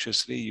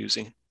electricity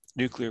using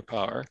nuclear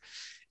power,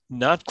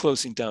 not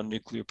closing down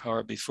nuclear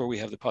power before we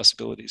have the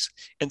possibilities.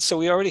 And so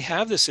we already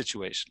have this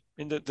situation.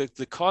 I mean,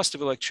 the cost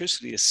of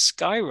electricity is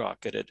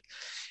skyrocketed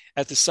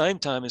at the same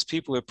time as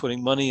people are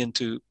putting money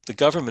into, the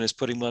government is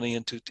putting money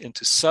into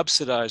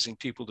subsidizing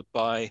people to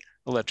buy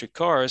electric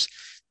cars.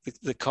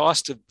 The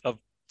cost of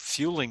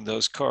fueling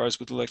those cars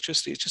with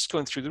electricity is just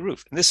going through the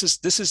roof. And this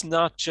is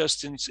not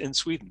just in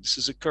Sweden. This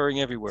is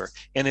occurring everywhere,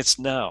 and it's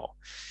now.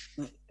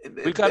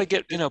 We've got to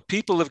get,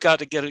 people have got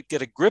to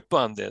get a grip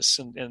on this,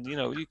 and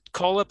you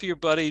call up your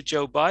buddy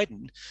Joe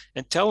Biden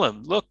and tell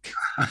him, look,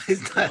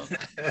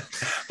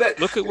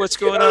 look at what's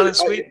going on in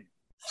Sweden.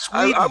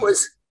 I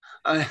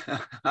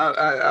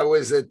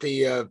was at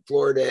the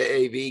Florida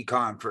AV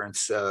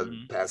conference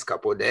past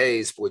couple of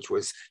days, which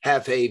was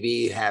half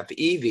AV, half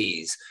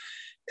EVs.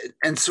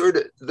 And sort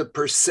of the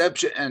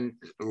perception, and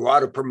a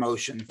lot of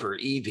promotion for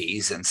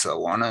EVs and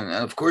so on. And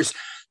of course,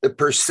 the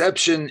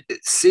perception,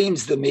 it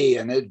seems to me,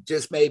 and it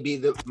just may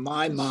be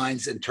my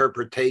mind's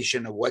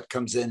interpretation of what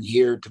comes in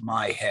here to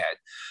my head,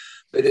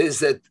 but is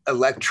that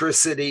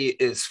electricity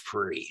is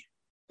free.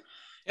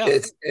 Yeah.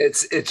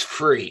 It's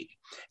free.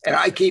 And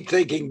I keep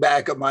thinking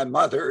back of my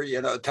mother,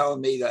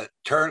 telling me to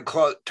turn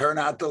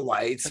out the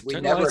lights.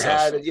 We never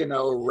had,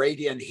 a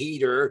radiant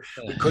heater.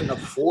 We couldn't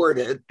afford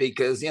it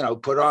because,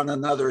 put on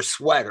another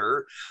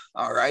sweater.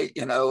 All right.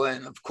 And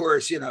of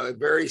course, a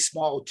very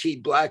small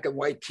black and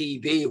white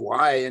TV.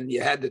 Why? And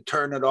you had to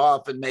turn it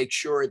off and make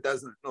sure it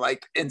doesn't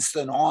like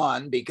instant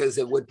on, because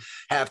it would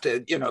have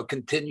to,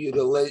 continue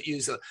to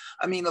use it.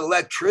 I mean,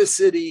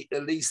 electricity,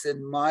 at least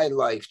in my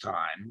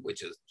lifetime,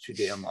 which is too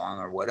damn long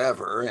or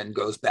whatever, and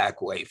goes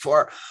back way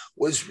far,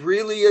 was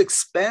really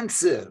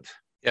expensive.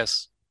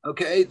 Yes.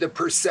 Okay. The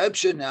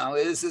perception now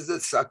is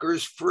that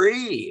sucker's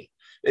free,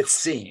 it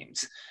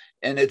seems.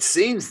 And it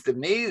seems to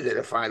me that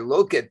if I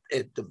look at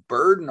the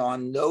burden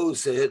on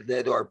those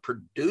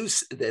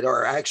that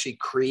are actually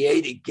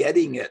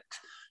getting it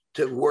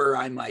to where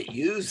I might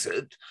use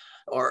it,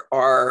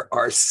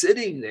 are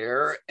sitting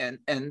there, and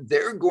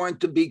they're going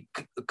to be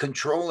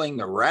controlling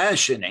the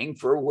rationing,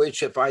 for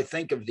which, if I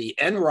think of the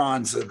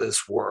Enrons of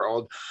this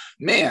world,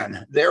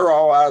 man, they're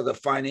all out of the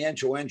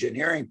financial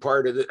engineering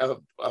part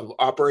of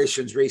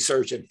operations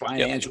research and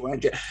financial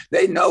engineering.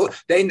 They know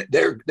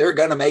they're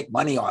going to make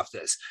money off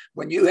this.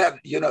 When you have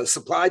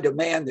supply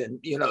demand, and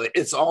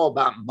it's all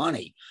about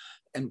money.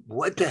 And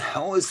what the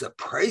hell is the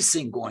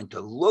pricing going to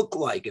look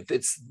like if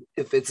it's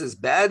as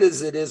bad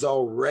as it is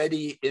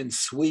already in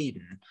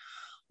Sweden?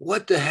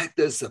 What the heck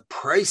does the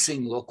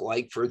pricing look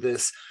like for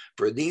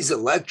these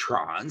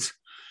electrons?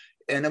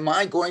 And am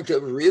I going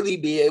to really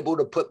be able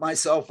to put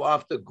myself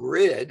off the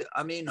grid?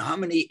 I mean, how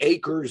many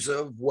acres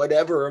of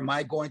whatever am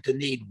I going to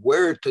need?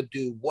 Where to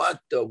do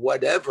what,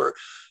 whatever,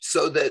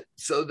 so that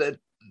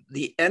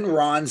the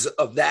Enrons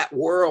of that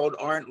world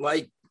aren't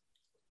like,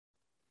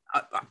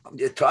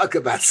 you talk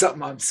about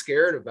something I'm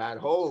scared about.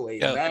 Holy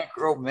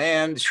macro,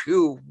 man!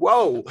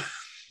 Whoa!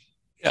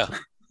 Yeah.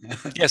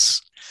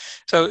 Yes.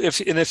 So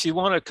if you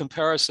want a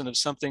comparison of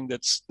something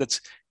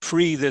that's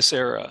pre this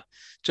era,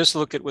 just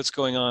look at what's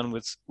going on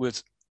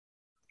with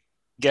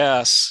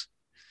gas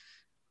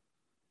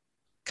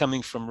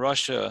coming from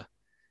Russia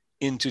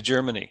into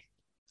Germany.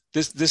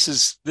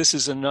 This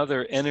is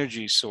another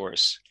energy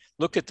source.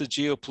 Look at the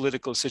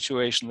geopolitical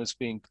situation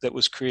that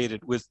was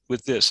created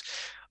with this.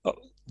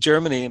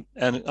 Germany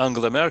and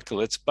Angela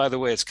Merkel, by the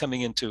way, it's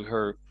coming into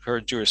her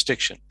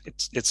jurisdiction.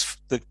 It's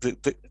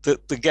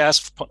the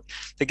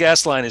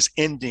gas line is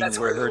ending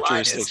where her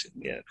jurisdiction.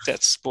 Yeah,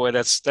 that's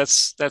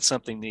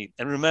something neat.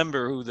 And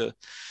remember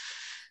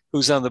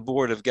who's on the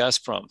board of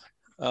Gazprom.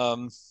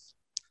 The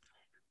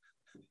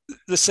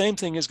same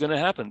thing is going to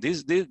happen.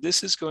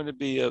 This is going to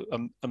be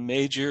a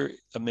major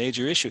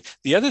issue.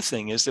 The other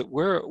thing is that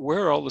where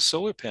are all the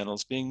solar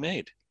panels being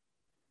made?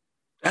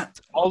 Yeah.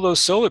 All those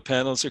solar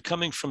panels are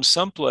coming from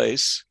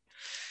someplace.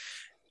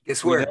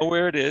 Guess where? We know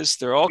where it is.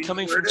 They're all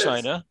coming from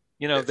China.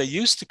 They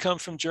used to come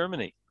from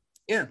Germany.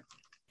 Yeah.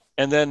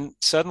 And then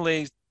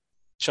suddenly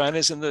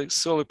China's in the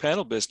solar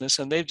panel business,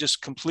 and they've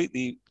just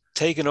completely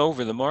taken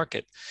over the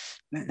market.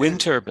 Wind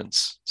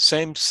turbines,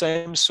 same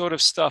sort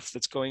of stuff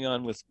that's going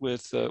on with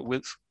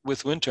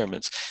wind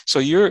turbines. So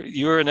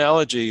your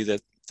analogy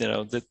that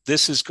that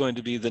this is going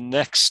to be the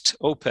next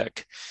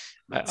OPEC,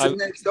 it's the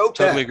next OPEC.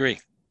 Totally agree.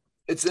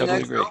 It's the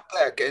next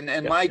OPEC,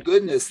 and my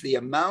goodness, the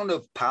amount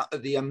of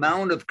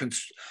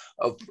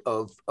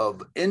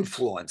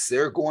influence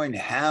they're going to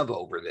have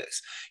over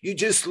this. You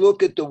just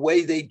look at the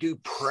way they do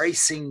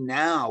pricing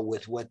now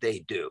with what they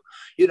do.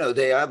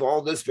 They have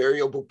all this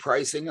variable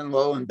pricing and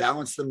low and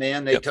balanced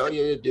demand. They tell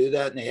you to do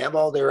that, and they have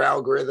all their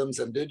algorithms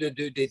and da.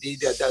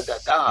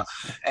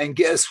 And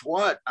guess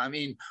what? I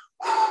mean,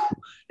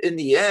 in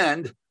the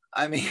end,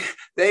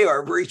 they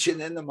are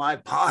reaching into my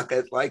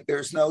pocket like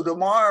there's no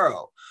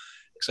tomorrow.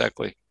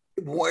 Exactly.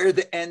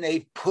 And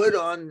they put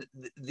on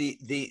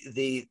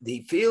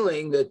the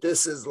feeling that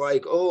this is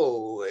like,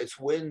 oh, it's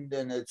wind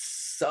and it's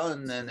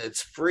sun and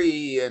it's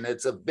free and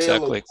it's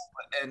available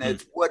and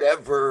it's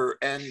whatever,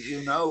 and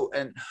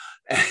I'm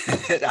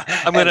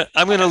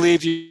gonna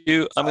leave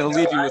you. I'm gonna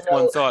leave you with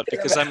one thought,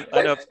 because I've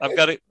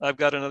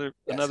got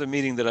another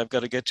meeting that I've got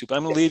to get to. But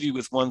I'm gonna leave you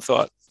with one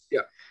thought.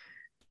 Yeah.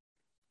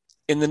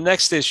 In the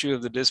next issue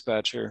of the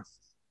Dispatcher,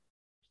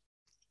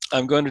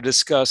 I'm going to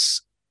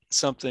discuss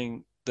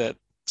something that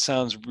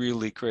sounds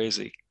really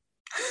crazy.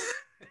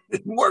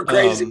 More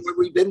crazy than what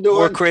we've been doing.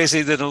 More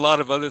crazy than a lot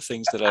of other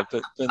things that I've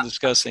been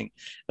discussing.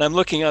 And I'm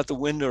looking out the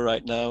window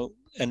right now,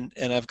 and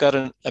I've got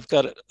a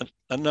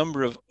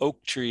number of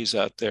oak trees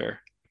out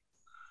there.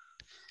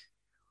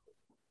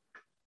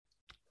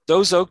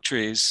 Those oak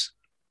trees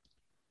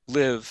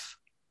live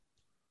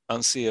on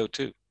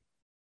CO2.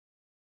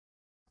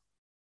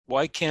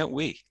 Why can't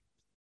we?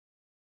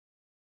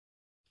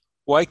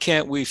 Why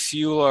can't we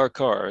fuel our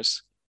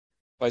cars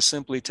by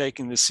simply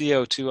taking the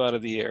CO2 out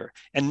of the air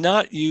and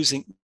not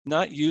using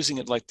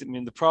it like,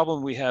 the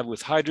problem we have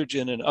with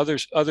hydrogen and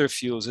other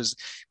fuels is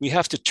we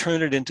have to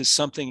turn it into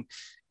something,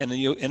 and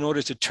in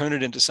order to turn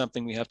it into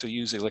something, we have to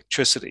use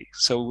electricity.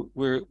 So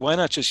why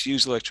not just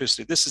use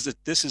electricity?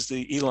 This is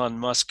the Elon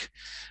Musk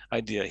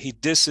idea. He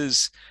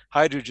disses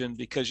hydrogen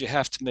because you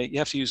have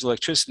to use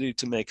electricity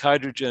to make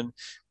hydrogen.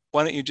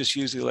 Why don't you just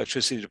use the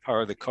electricity to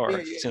power the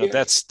car?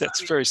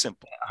 That's very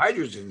simple.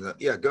 Hydrogen,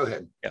 go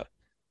ahead. Yeah.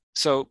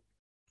 So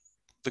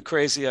the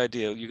crazy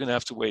idea, you're going to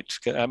have to wait.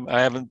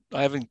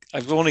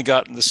 I've only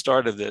gotten the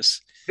start of this.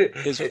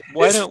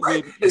 Why don't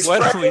we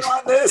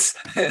on this?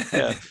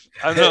 Yeah,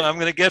 I'm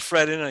going to get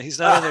Fred in. He's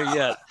not in there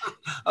yet.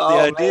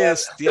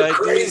 The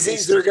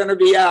crazies are going to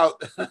be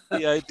out.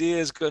 The idea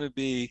is going to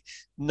be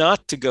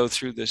not to go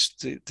through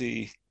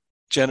the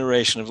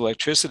generation of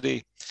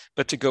electricity,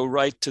 but to go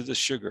right to the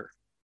sugar.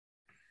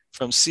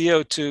 From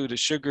CO2 to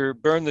sugar,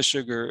 burn the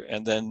sugar,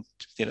 and then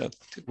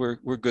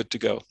we're good to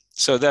go.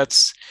 So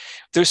there's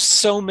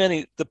so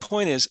many. The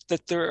point is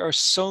that there are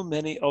so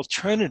many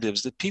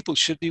alternatives that people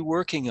should be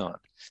working on.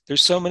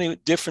 There's so many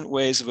different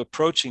ways of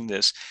approaching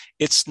this.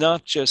 It's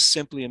not just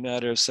simply a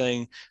matter of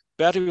saying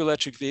battery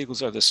electric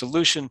vehicles are the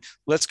solution.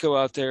 Let's go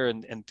out there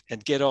and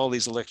get all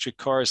these electric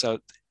cars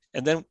out.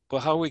 And then,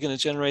 well, how are we going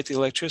to generate the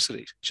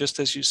electricity? Just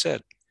as you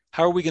said.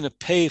 How are we going to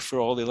pay for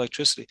all the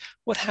electricity?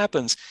 What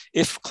happens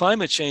if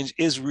climate change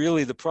is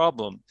really the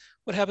problem?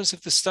 What happens if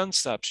the sun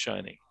stops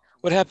shining?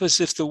 What happens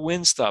if the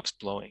wind stops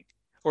blowing?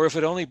 Or if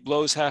it only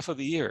blows half of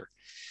the year?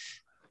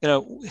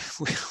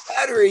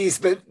 Batteries,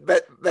 but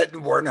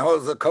where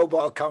does the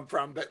cobalt come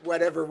from? But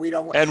whatever, we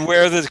don't. And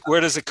where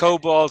does the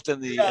cobalt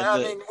and the?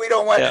 We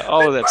don't want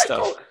all of that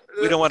stuff.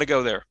 We don't want to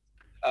go there.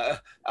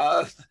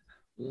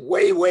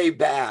 Way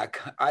back,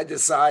 I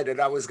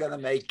decided I was going to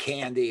make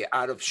candy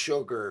out of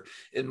sugar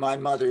in my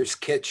mother's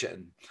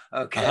kitchen.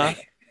 Okay. Uh-huh.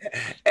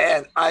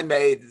 And I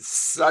made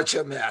such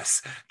a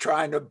mess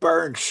trying to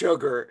burn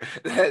sugar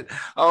that,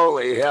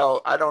 holy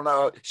hell, I don't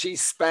know. She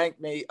spanked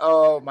me.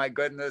 Oh my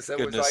goodness.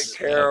 It was like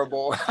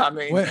terrible. Yeah. I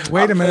mean,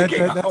 wait a minute.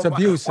 That's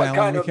abuse, Alan. What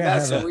kind of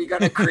mess are we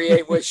going to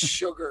create with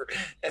sugar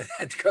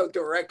and go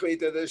directly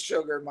to the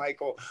sugar,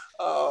 Michael?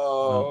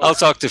 Oh, I'll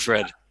talk to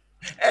Fred.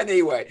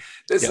 Anyway,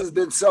 this has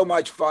been so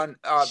much fun,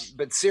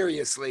 but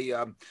seriously,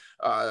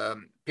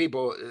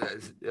 people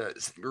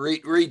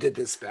read the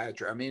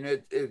Dispatcher. I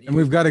mean, and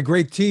we've got a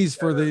great tease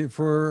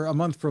for a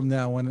month from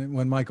now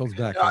when Michael's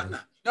back.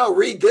 No,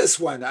 read this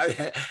one.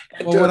 Well,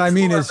 what I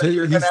mean is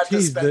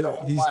he's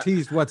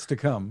teased what's to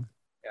come.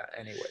 Yeah.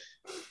 Anyway.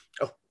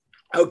 Oh,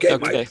 okay.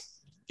 Mike.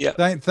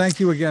 Yeah. Thank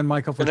you again,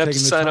 Michael, for taking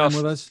the time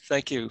with us.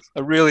 Thank you.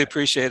 I really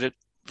appreciate it.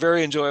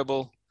 Very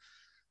enjoyable.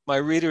 My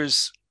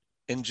readers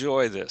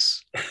enjoy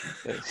this.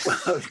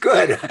 Well,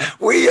 good.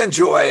 We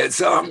enjoy it,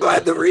 so I'm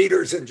glad the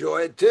readers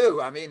enjoy it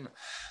too. I mean,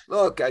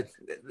 look,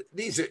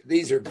 these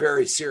are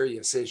very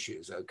serious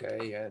issues,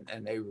 okay,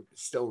 and they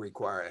still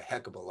require a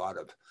heck of a lot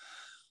of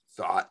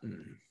thought,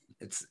 and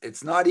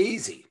it's not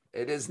easy.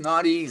 It is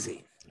not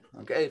easy.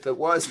 Okay, if it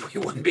was, we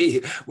wouldn't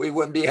be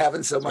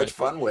having so much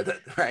fun with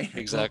it, right?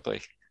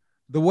 Exactly.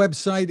 The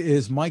website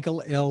is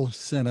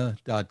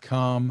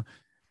michaellsenna.com.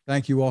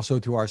 Thank you also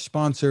to our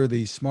sponsor,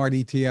 the Smart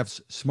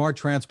ETF's Smart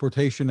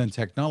Transportation and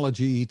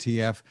Technology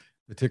ETF.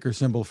 The ticker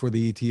symbol for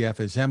the ETF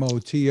is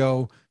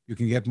MOTO. You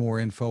can get more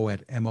info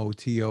at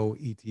motoetf.com.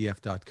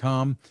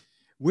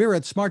 We're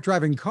at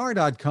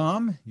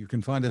smartdrivingcar.com. You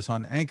can find us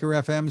on Anchor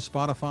FM,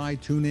 Spotify,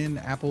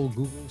 TuneIn, Apple,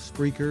 Google,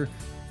 Spreaker,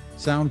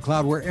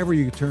 SoundCloud, wherever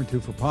you turn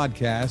to for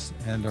podcasts.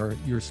 And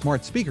your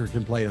smart speaker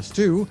can play us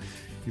too.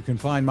 You can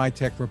find my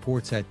tech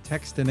reports at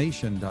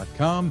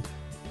techstination.com.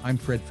 I'm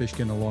Fred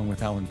Fishkin along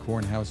with Alan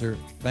Kornhauser.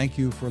 Thank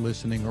you for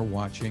listening or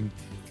watching,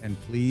 and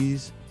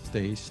please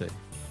stay safe.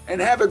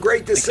 And have a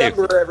great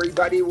December,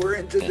 everybody. We're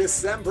into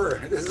December.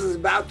 This is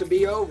about to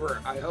be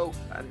over, I hope.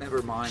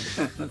 Never mind.